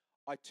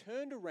 I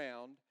turned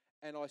around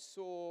and I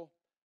saw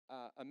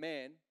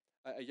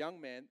a young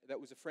man that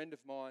was a friend of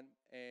mine,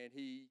 and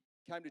he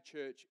came to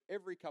church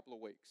every couple of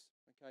weeks,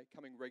 okay,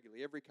 coming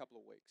regularly, every couple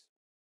of weeks.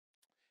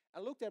 I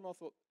looked at him and I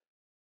thought,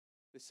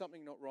 there's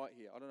something not right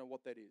here. I don't know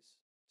what that is.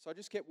 So I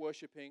just kept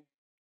worshiping,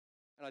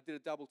 and I did a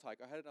double take.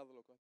 I had another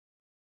look,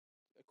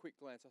 a quick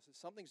glance. I said,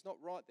 something's not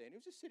right there. And he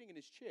was just sitting in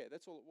his chair.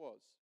 That's all it was.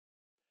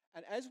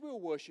 And as we were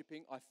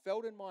worshiping, I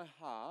felt in my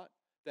heart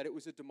that it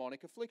was a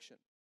demonic affliction.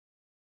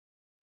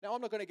 Now,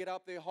 I'm not going to get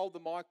up there, hold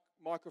the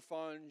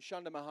microphone,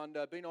 shunda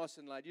mahunda, be nice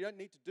and loud. You don't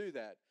need to do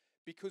that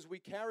because we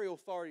carry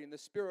authority in the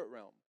spirit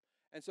realm.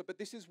 And so, but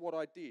this is what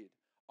I did.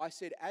 I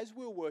said, as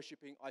we were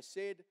worshiping, I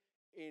said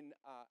in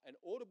an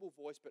audible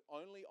voice, but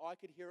only I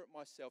could hear it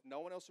myself. No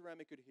one else around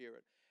me could hear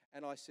it.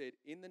 And I said,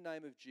 in the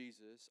name of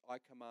Jesus, I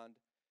command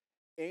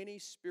any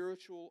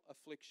spiritual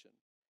affliction,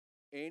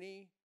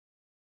 any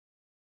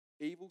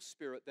evil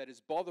spirit that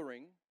is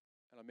bothering,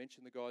 and I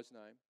mentioned the guy's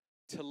name,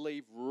 to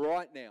leave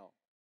right now.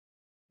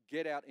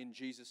 Get out in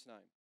Jesus'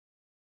 name.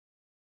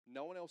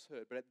 No one else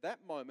heard. But at that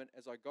moment,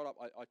 as I got up,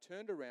 I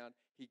turned around,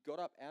 he got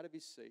up out of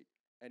his seat,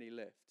 and he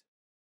left.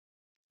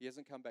 He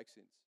hasn't come back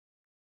since.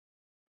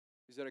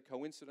 Is that a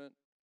coincidence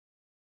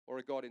or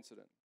a God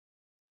incident?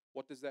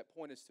 What does that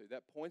point us to?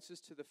 That points us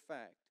to the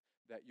fact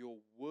that your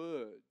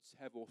words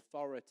have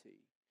authority.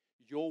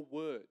 Your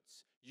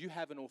words. You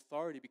have an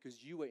authority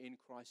because you are in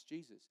Christ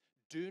Jesus.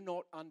 Do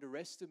not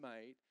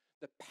underestimate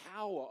the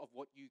power of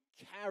what you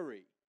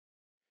carry.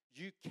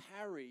 You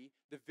carry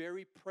the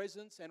very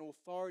presence and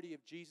authority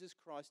of Jesus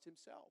Christ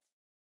himself.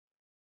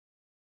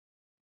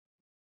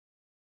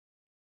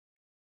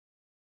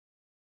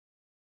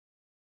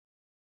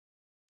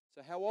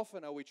 So how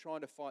often are we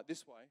trying to fight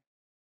this way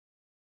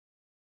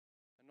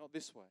and not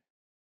this way?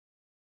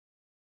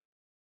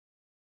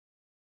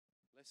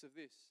 Less of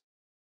this,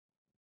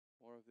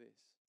 more of this.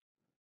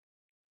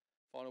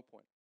 Final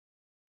point.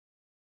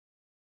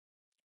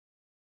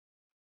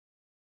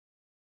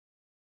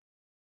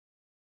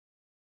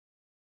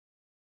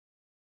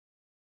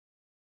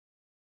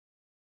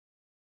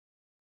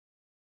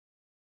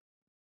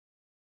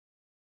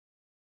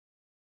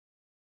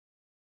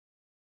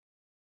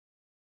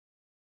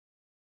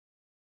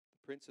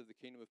 Prince of the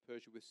kingdom of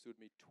Persia withstood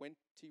me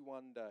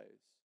 21 days.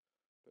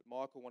 But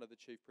Michael, one of the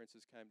chief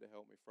princes, came to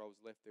help me, for I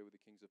was left there with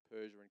the kings of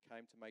Persia, and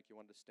came to make you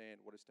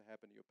understand what is to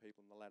happen to your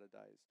people in the latter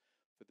days.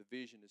 For the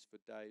vision is for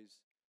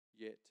days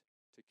yet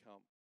to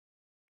come.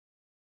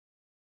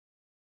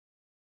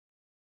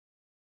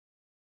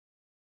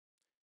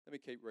 Let me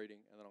keep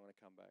reading, and then I'm going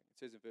to come back.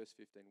 It says in verse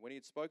 15, when he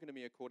had spoken to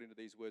me according to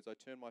these words, I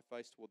turned my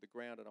face toward the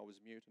ground, and I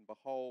was mute, and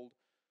behold,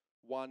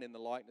 one in the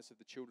likeness of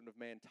the children of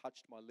man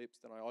touched my lips.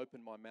 Then I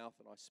opened my mouth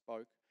and I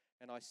spoke.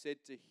 And I said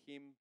to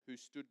him who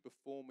stood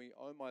before me,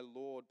 O my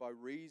Lord, by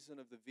reason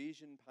of the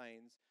vision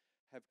pains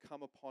have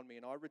come upon me,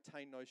 and I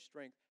retain no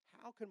strength.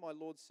 How can my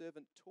Lord's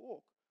servant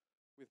talk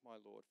with my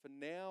Lord? For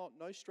now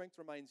no strength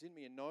remains in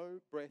me, and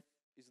no breath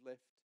is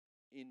left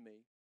in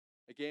me.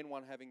 Again,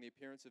 one having the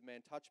appearance of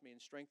man touched me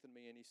and strengthened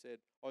me, and he said,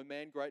 O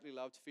man greatly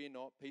loved, fear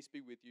not, peace be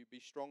with you,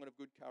 be strong and of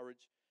good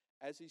courage.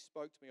 As he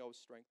spoke to me, I was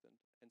strengthened,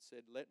 and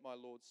said, let my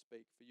Lord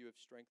speak, for you have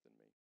strengthened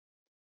me.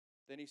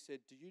 Then he said,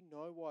 do you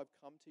know why I've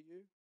come to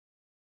you?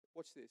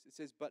 Watch this. It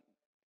says, but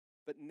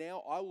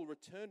now I will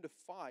return to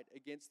fight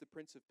against the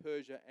prince of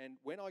Persia, and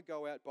when I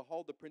go out,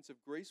 behold, the prince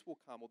of Greece will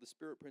come, or the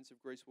spirit prince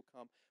of Greece will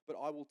come. But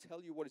I will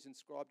tell you what is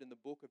inscribed in the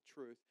book of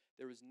truth.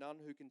 There is none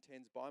who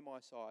contends by my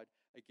side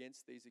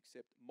against these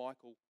except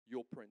Michael,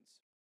 your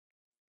prince.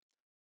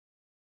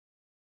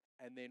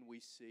 And then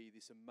we see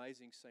this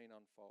amazing scene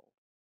unfold.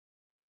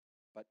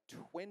 But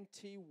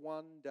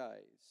 21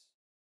 days,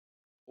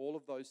 all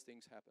of those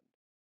things happened.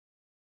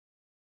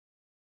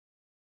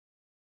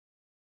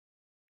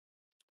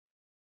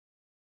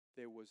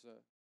 There was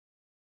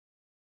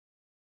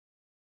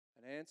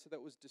an answer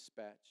that was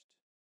dispatched,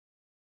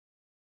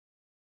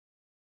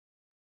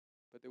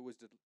 but there was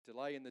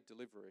delay in the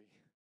delivery.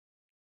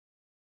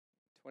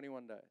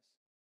 21 days.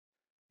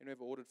 Anyone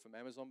ever ordered from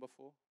Amazon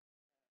before?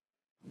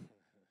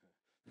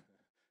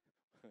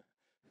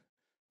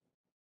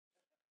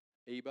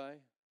 eBay?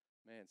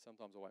 Man,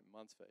 sometimes I wait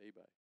months for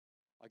eBay.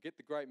 I get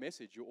the great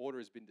message, your order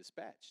has been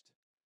dispatched.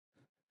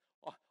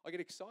 I get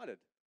excited.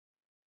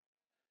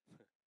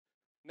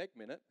 Next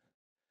minute,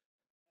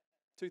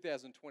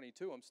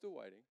 2022, I'm still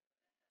waiting.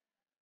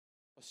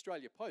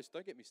 Australia Post,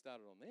 don't get me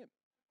started on them.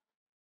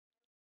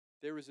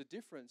 There is a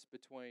difference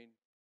between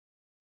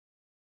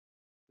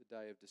the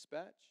day of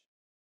dispatch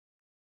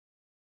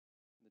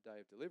and the day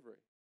of delivery.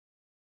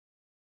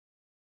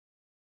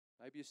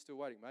 Maybe you're still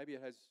waiting. Maybe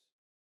it hasn't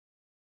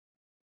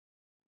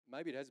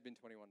been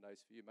 21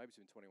 days for you. Maybe it's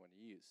been 21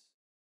 years.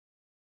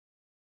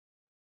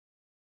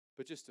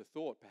 But just a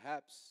thought,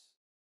 perhaps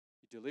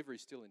your delivery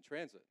is still in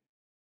transit.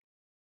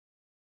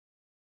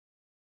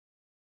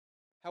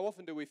 How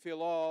often do we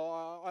feel,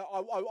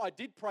 I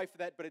did pray for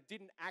that, but it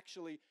didn't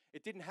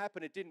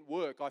happen, it didn't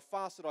work. I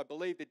fasted, I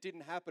believed, it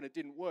didn't happen, it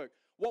didn't work.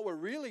 What we're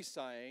really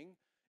saying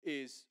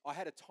is, I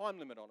had a time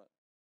limit on it.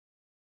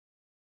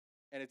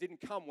 And it didn't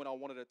come when I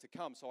wanted it to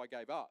come, so I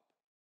gave up.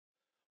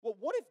 Well,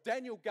 what if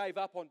Daniel gave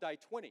up on day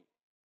 20?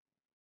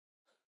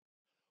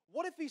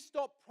 What if he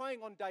stopped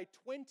praying on day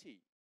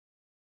 20?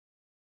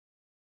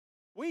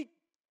 We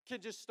can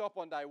just stop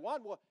on day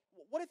 1. What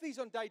if he's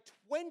on day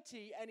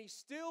 20 and he's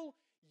still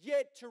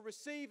yet to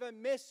receive a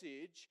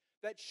message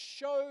that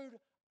showed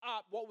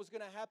up what was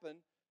going to happen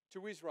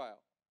to Israel?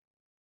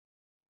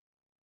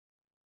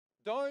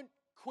 Don't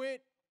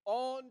quit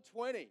on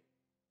 20.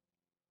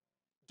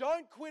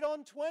 Don't quit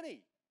on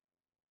 20.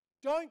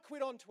 Don't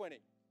quit on 20.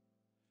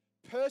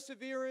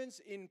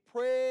 Perseverance in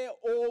prayer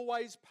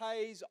always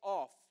pays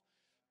off.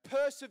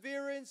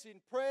 Perseverance in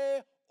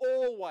prayer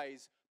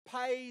always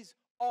pays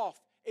off.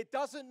 It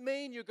doesn't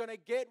mean you're going to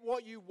get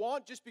what you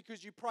want just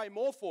because you pray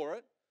more for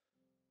it.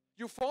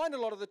 You'll find a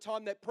lot of the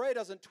time that prayer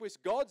doesn't twist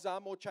God's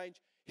arm or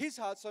change His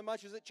heart so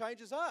much as it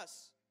changes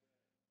us.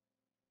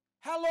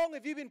 How long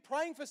have you been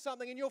praying for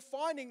something and you're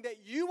finding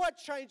that you are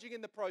changing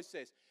in the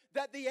process?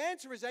 That the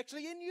answer is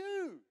actually in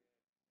you.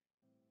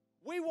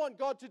 We want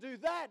God to do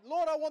that.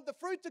 Lord, I want the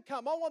fruit to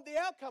come. I want the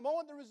outcome. I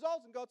want the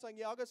results. And God's saying,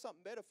 yeah, I've got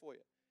something better for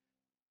you.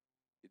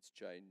 It's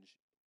change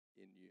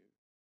in you.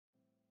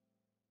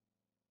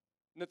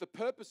 And that the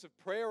purpose of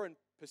prayer and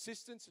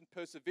persistence and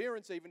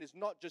perseverance even is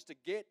not just to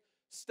get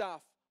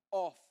stuff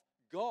off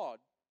God.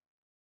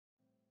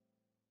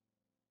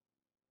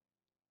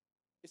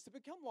 It's to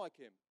become like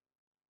Him.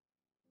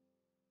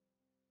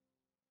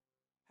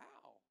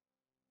 How?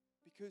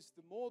 Because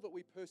the more that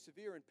we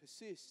persevere and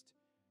persist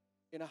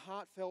in a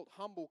heartfelt,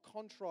 humble,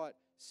 contrite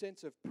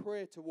sense of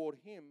prayer toward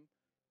Him,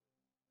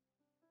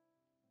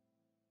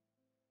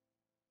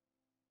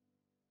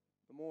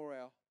 the more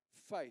our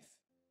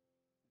faith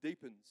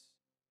deepens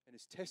and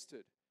is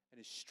tested and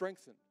is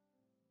strengthened.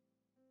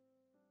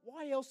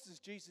 Why else does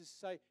Jesus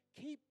say,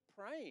 keep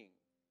praying?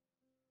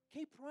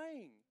 Keep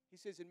praying, He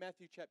says in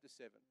Matthew chapter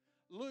 7.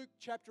 Luke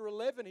chapter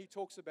 11, He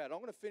talks about it. I'm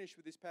going to finish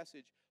with this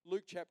passage.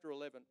 Luke chapter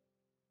 11.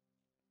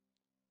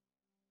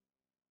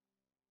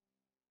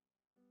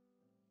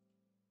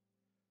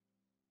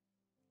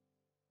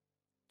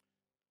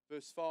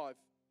 Verse 5.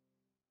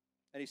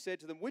 And He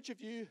said to them, which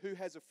of you who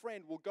has a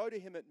friend will go to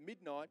him at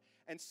midnight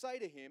and say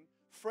to him,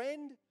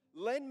 friend,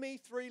 lend me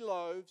 3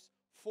 loaves,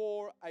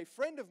 for a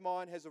friend of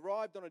mine has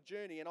arrived on a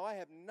journey and I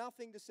have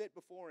nothing to set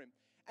before him.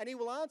 And he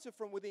will answer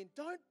from within,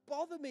 don't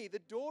bother me, the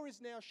door is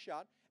now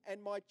shut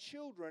and my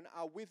children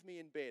are with me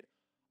in bed.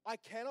 I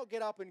cannot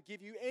get up and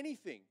give you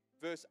anything.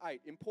 Verse 8,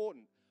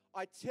 important.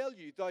 I tell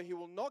you, though he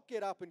will not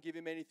get up and give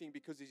him anything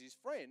because he's his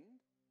friend,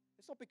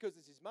 it's not because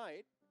it's his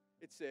mate,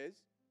 it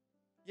says,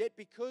 yet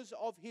because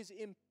of his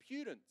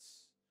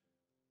impudence.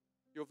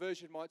 Your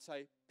version might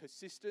say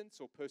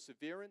persistence or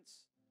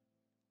perseverance.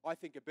 I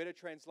think a better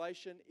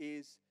translation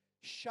is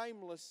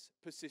shameless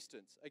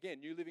persistence. Again,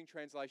 New Living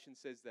Translation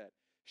says that.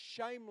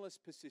 Shameless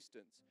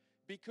persistence.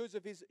 Because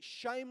of his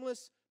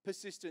shameless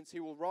persistence, he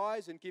will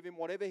rise and give him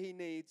whatever he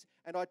needs.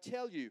 And I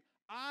tell you,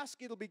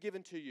 ask, it'll be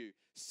given to you.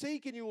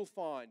 Seek and you will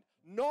find.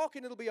 Knock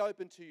and it'll be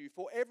open to you.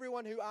 For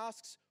everyone who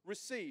asks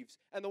receives,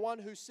 and the one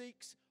who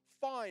seeks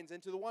finds,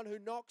 and to the one who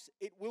knocks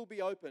it will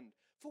be opened.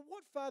 For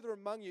what father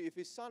among you, if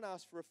his son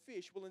asks for a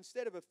fish, will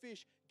instead of a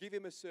fish give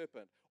him a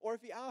serpent? Or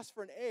if he asks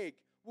for an egg,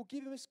 will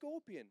give him a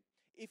scorpion?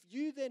 If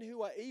you then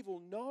who are evil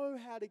know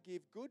how to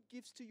give good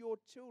gifts to your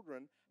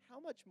children, how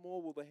much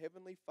more will the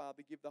Heavenly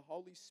Father give the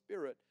Holy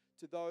Spirit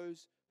to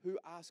those who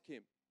ask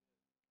Him?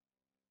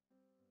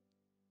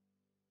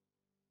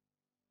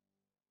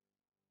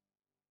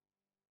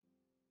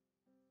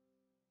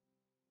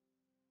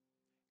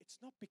 It's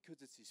not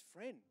because it's his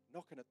friend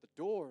knocking at the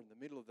door in the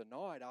middle of the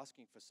night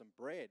asking for some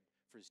bread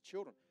for his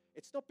children.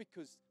 It's not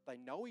because they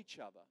know each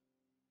other.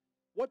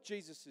 What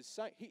Jesus is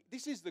saying,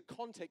 this is the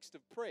context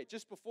of prayer.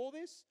 Just before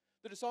this,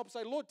 the disciples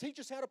say, Lord, teach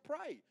us how to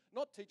pray.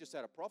 Not teach us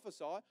how to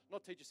prophesy,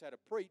 not teach us how to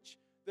preach.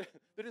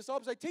 The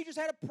disciples say, teach us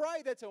how to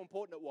pray. That's how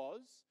important it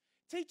was.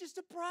 Teach us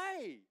to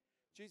pray.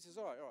 Jesus says,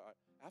 all right.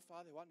 Our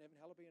Father who art in heaven,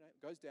 hallowed be your name.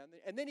 Goes down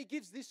there. And then He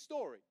gives this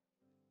story.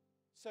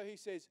 So He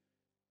says,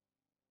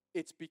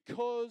 it's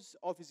because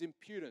of his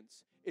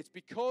impudence. It's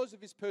because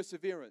of his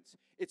perseverance.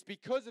 It's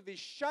because of his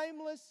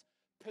shameless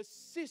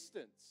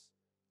persistence.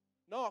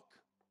 Knock.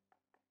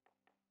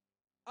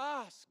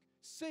 Ask.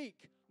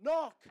 Seek.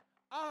 Knock.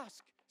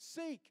 Ask.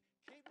 Seek.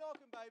 Keep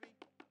knocking, baby.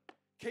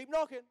 Keep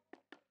knocking.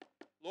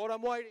 Lord,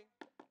 I'm waiting.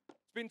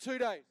 It's been 2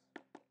 days.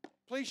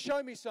 Please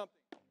show me something.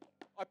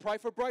 I pray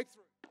for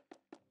breakthrough.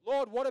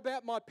 Lord, what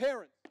about my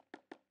parents?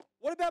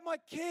 What about my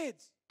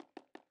kids?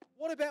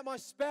 What about my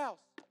spouse?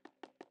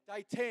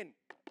 Day 10,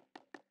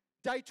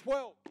 day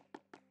 12,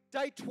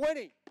 day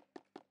 20,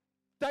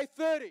 day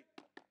 30,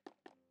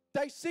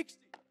 day 60,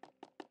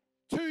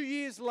 2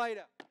 years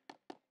later,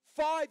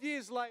 5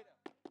 years later,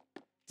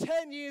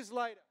 10 years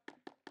later,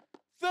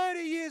 30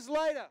 years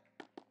later.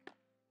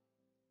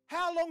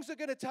 How long is it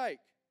going to take?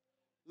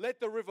 Let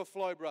the river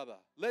flow, brother.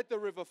 Let the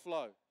river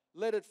flow.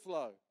 Let it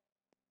flow.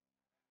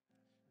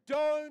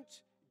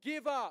 Don't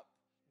give up.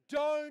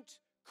 Don't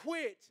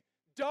quit.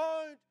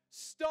 Don't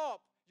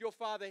stop. Your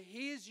Father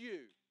hears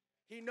you.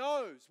 He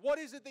knows. What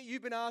is it that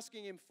you've been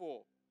asking Him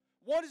for?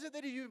 What is it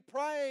that you've been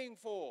praying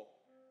for?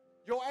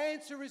 Your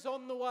answer is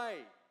on the way.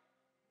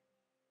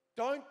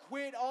 Don't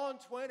quit on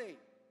 20.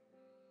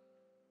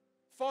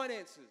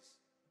 Finances,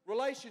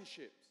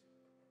 relationships,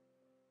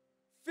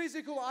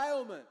 physical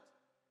ailment,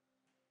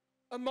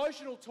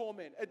 emotional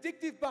torment,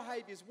 addictive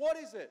behaviors. What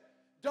is it?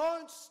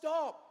 Don't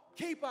stop.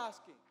 Keep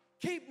asking.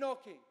 Keep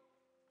knocking.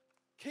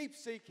 Keep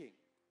seeking.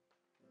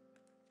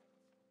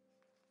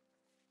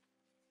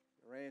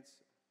 Your answer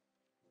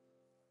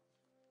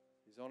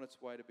is on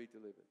its way to be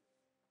delivered.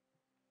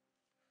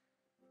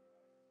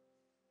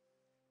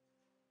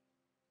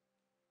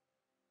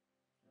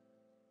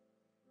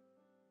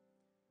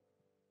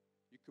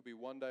 You could be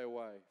 1 day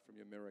away from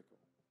your miracle.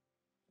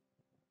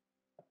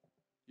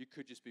 You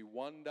could just be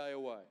 1 day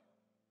away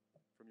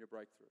from your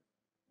breakthrough.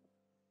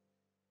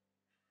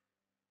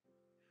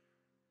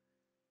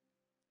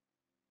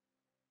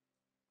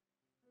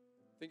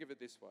 Think of it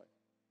this way.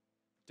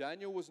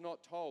 Daniel was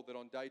not told that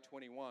on day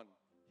 21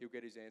 he'll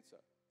get his answer.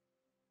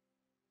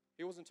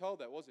 He wasn't told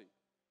that, was he?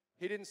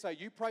 He didn't say,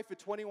 you pray for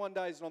 21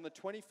 days and on the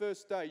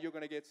 21st day you're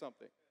going to get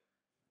something.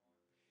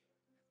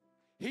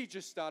 He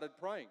just started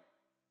praying.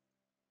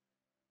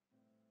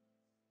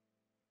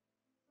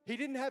 He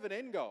didn't have an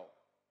end goal.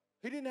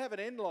 He didn't have an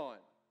end line.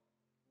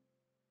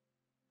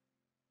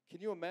 Can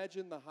you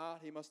imagine the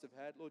heart he must have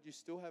had? Lord, you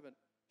still haven't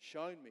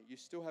shown me.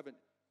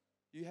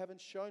 You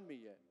haven't shown me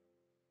yet.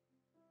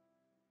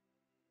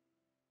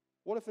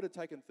 What if it had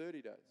taken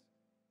 30 days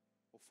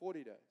or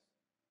 40 days,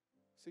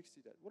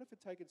 60 days? What if it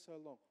had taken so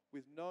long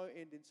with no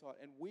end in sight?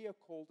 And we are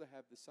called to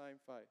have the same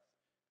faith,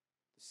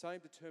 the same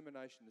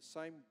determination, the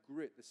same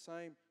grit, the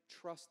same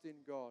trust in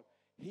God.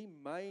 He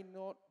may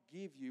not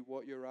give you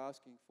what you're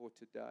asking for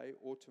today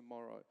or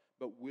tomorrow,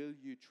 but will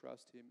you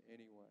trust Him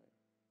anyway?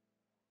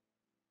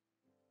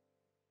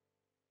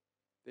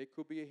 There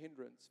could be a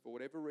hindrance. For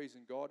whatever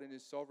reason, God in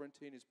His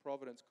sovereignty and His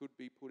providence could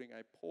be putting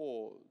a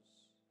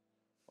pause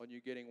on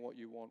you getting what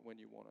you want when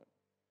you want it.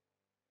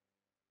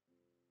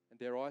 And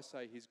dare I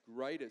say, His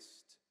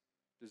greatest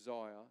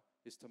desire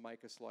is to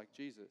make us like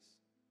Jesus,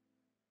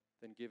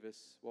 then give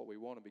us what we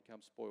want and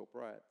become spoiled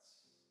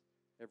brats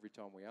every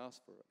time we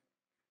ask for it.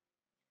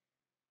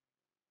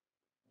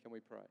 Can we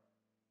pray?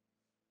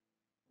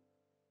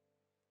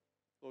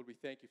 Lord, we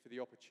thank You for the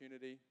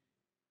opportunity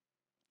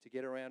to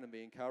get around and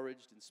be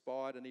encouraged,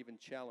 inspired, and even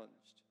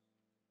challenged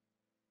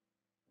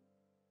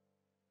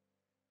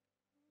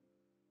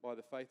by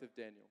the faith of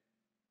Daniel.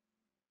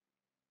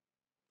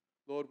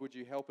 Lord, would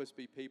You help us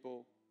be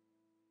people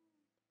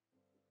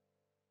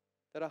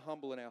that are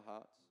humble in our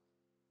hearts,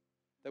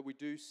 that we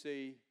do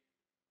see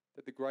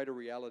that the greater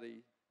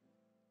reality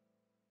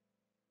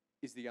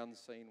is the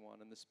unseen one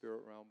in the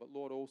spirit realm, but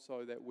Lord,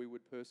 also that we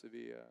would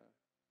persevere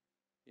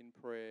in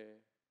prayer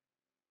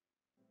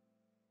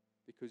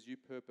because You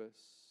purpose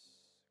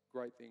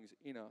great things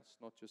in us,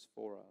 not just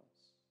for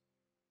us.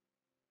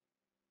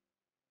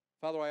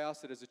 Father, I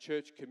ask that as a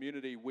church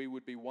community, we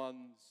would be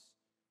ones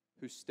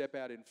who step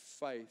out in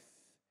faith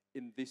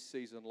in this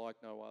season like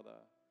no other.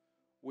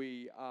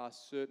 We are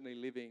certainly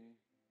living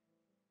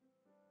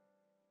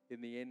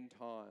in the end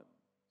times.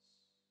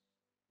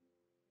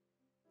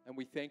 And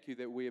we thank You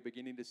that we are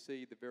beginning to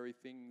see the very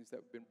things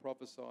that have been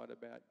prophesied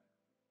about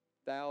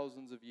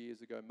thousands of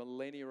years ago,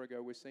 millennia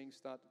ago. We're seeing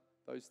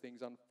those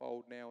things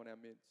unfold now in our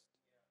midst.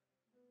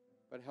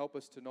 But help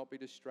us to not be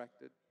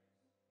distracted.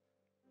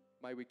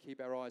 May we keep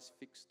our eyes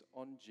fixed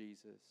on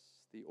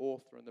Jesus, the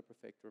author and the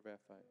perfecter of our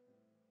faith.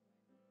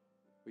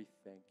 We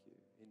thank You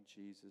in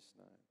Jesus'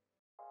 name.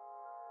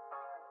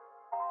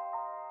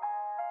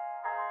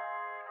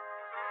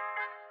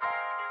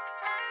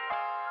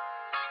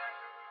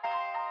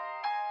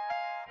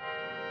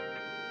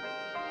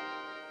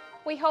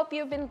 We hope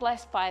you've been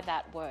blessed by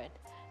that word.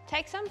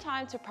 Take some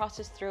time to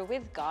process through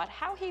with God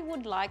how He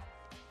would like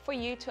for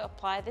you to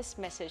apply this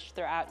message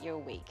throughout your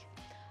week.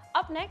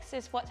 Up next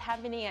is what's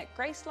happening at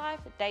GraceLife,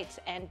 dates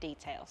and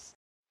details.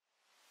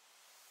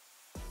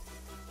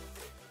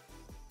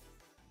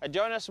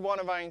 Join us one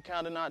of our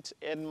encounter nights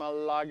in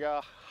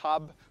Malaga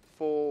Hub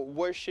for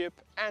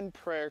worship and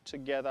prayer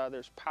together.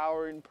 There's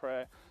power in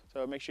prayer.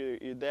 So make sure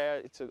you're there.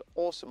 It's an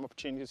awesome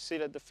opportunity to sit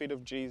at the feet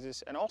of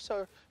Jesus. And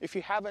also, if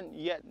you haven't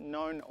yet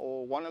known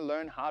or want to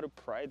learn how to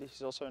pray, this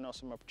is also an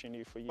awesome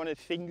opportunity for you. One of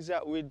the things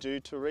that we do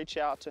to reach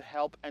out, to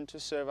help, and to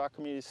serve our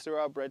communities through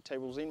our bread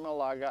tables in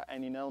Malaga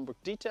and in Ellenbrook.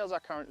 Details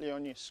are currently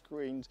on your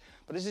screens,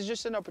 but this is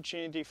just an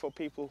opportunity for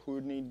people who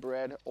need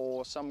bread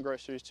or some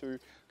groceries to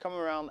come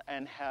around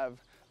and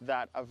have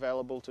that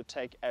available to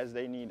take as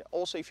they need.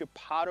 Also, if you're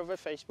part of a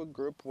Facebook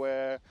group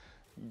where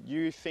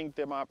you think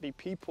there might be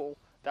people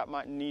that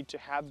might need to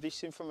have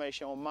this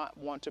information or might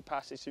want to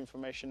pass this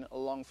information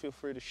along, feel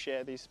free to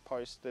share these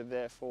posts. They're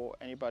there for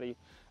anybody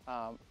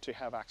to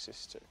have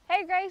access to.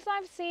 Hey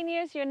GraceLife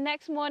seniors, your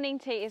next morning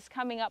tea is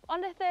coming up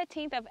on the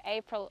 13th of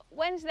April,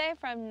 Wednesday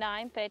from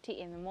 9:30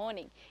 in the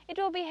morning. It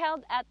will be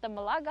held at the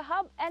Malaga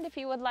Hub, and if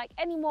you would like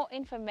any more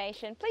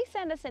information, please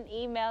send us an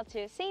email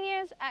to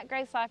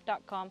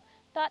seniors@gracelife.com.au.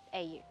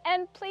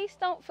 And please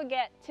don't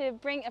forget to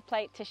bring a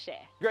plate to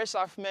share.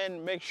 GraceLife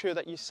men, make sure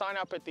that you sign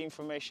up at the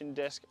information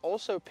desk.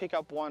 Also pick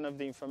up one of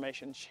the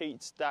information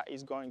sheets that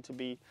is going to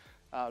be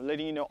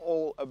letting you know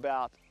all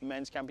about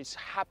men's camp. It's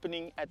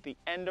happening at the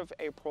end of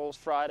April,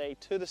 Friday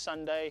to the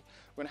Sunday.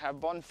 We're going to have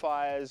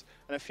bonfires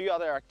and a few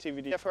other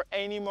activities. For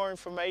any more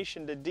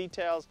information, the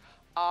details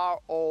are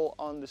all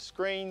on the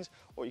screens,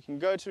 or you can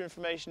go to the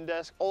information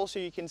desk. Also,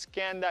 you can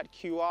scan that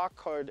QR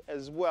code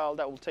as well.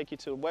 That will take you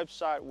to the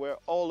website where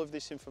all of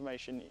this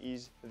information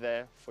is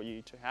there for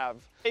you to have.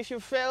 If you're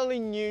fairly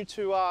new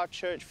to our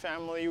church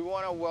family, we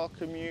want to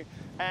welcome you.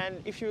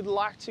 And if you'd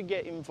like to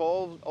get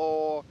involved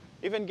or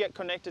even get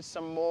connected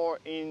some more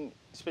in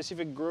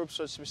specific groups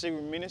or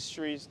specific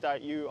ministries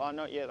that you are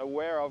not yet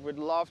aware of, we'd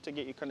love to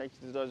get you connected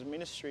to those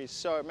ministries.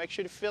 So make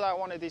sure to fill out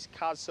one of these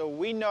cards so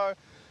we know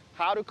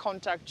how to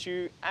contact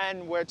you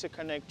and where to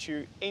connect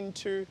you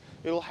into.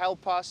 It'll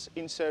help us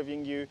in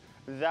serving you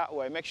that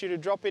way. Make sure to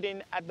drop it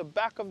in at the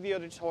back of the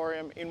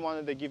auditorium in one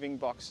of the giving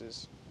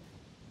boxes.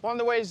 One of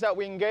the ways that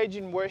we engage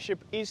in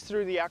worship is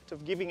through the act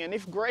of giving. And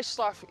if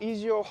GraceLife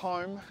is your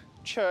home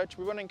church,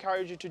 we want to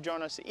encourage you to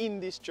join us in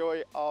this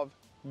joy of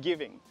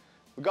giving.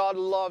 God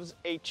loves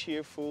a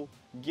cheerful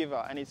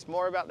giver, and it's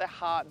more about the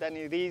heart than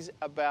it is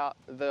about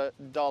the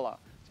dollar.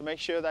 So make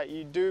sure that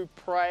you do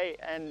pray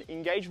and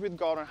engage with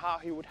God on how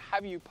He would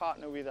have you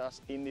partner with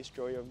us in this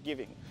joy of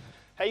giving.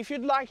 Hey, if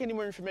you'd like any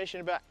more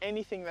information about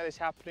anything that is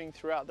happening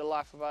throughout the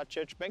life of our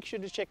church, make sure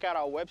to check out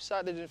our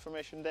website. There's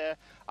information there.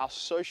 Our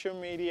social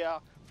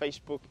media,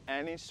 Facebook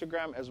and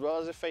Instagram, as well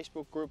as a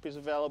Facebook group is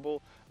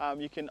available.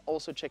 You can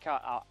also check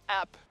out our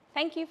app.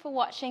 Thank you for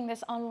watching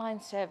this online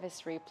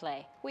service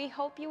replay. We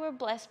hope you were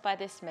blessed by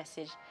this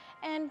message,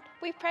 and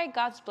we pray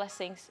God's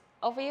blessings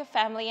over your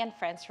family and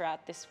friends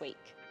throughout this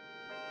week.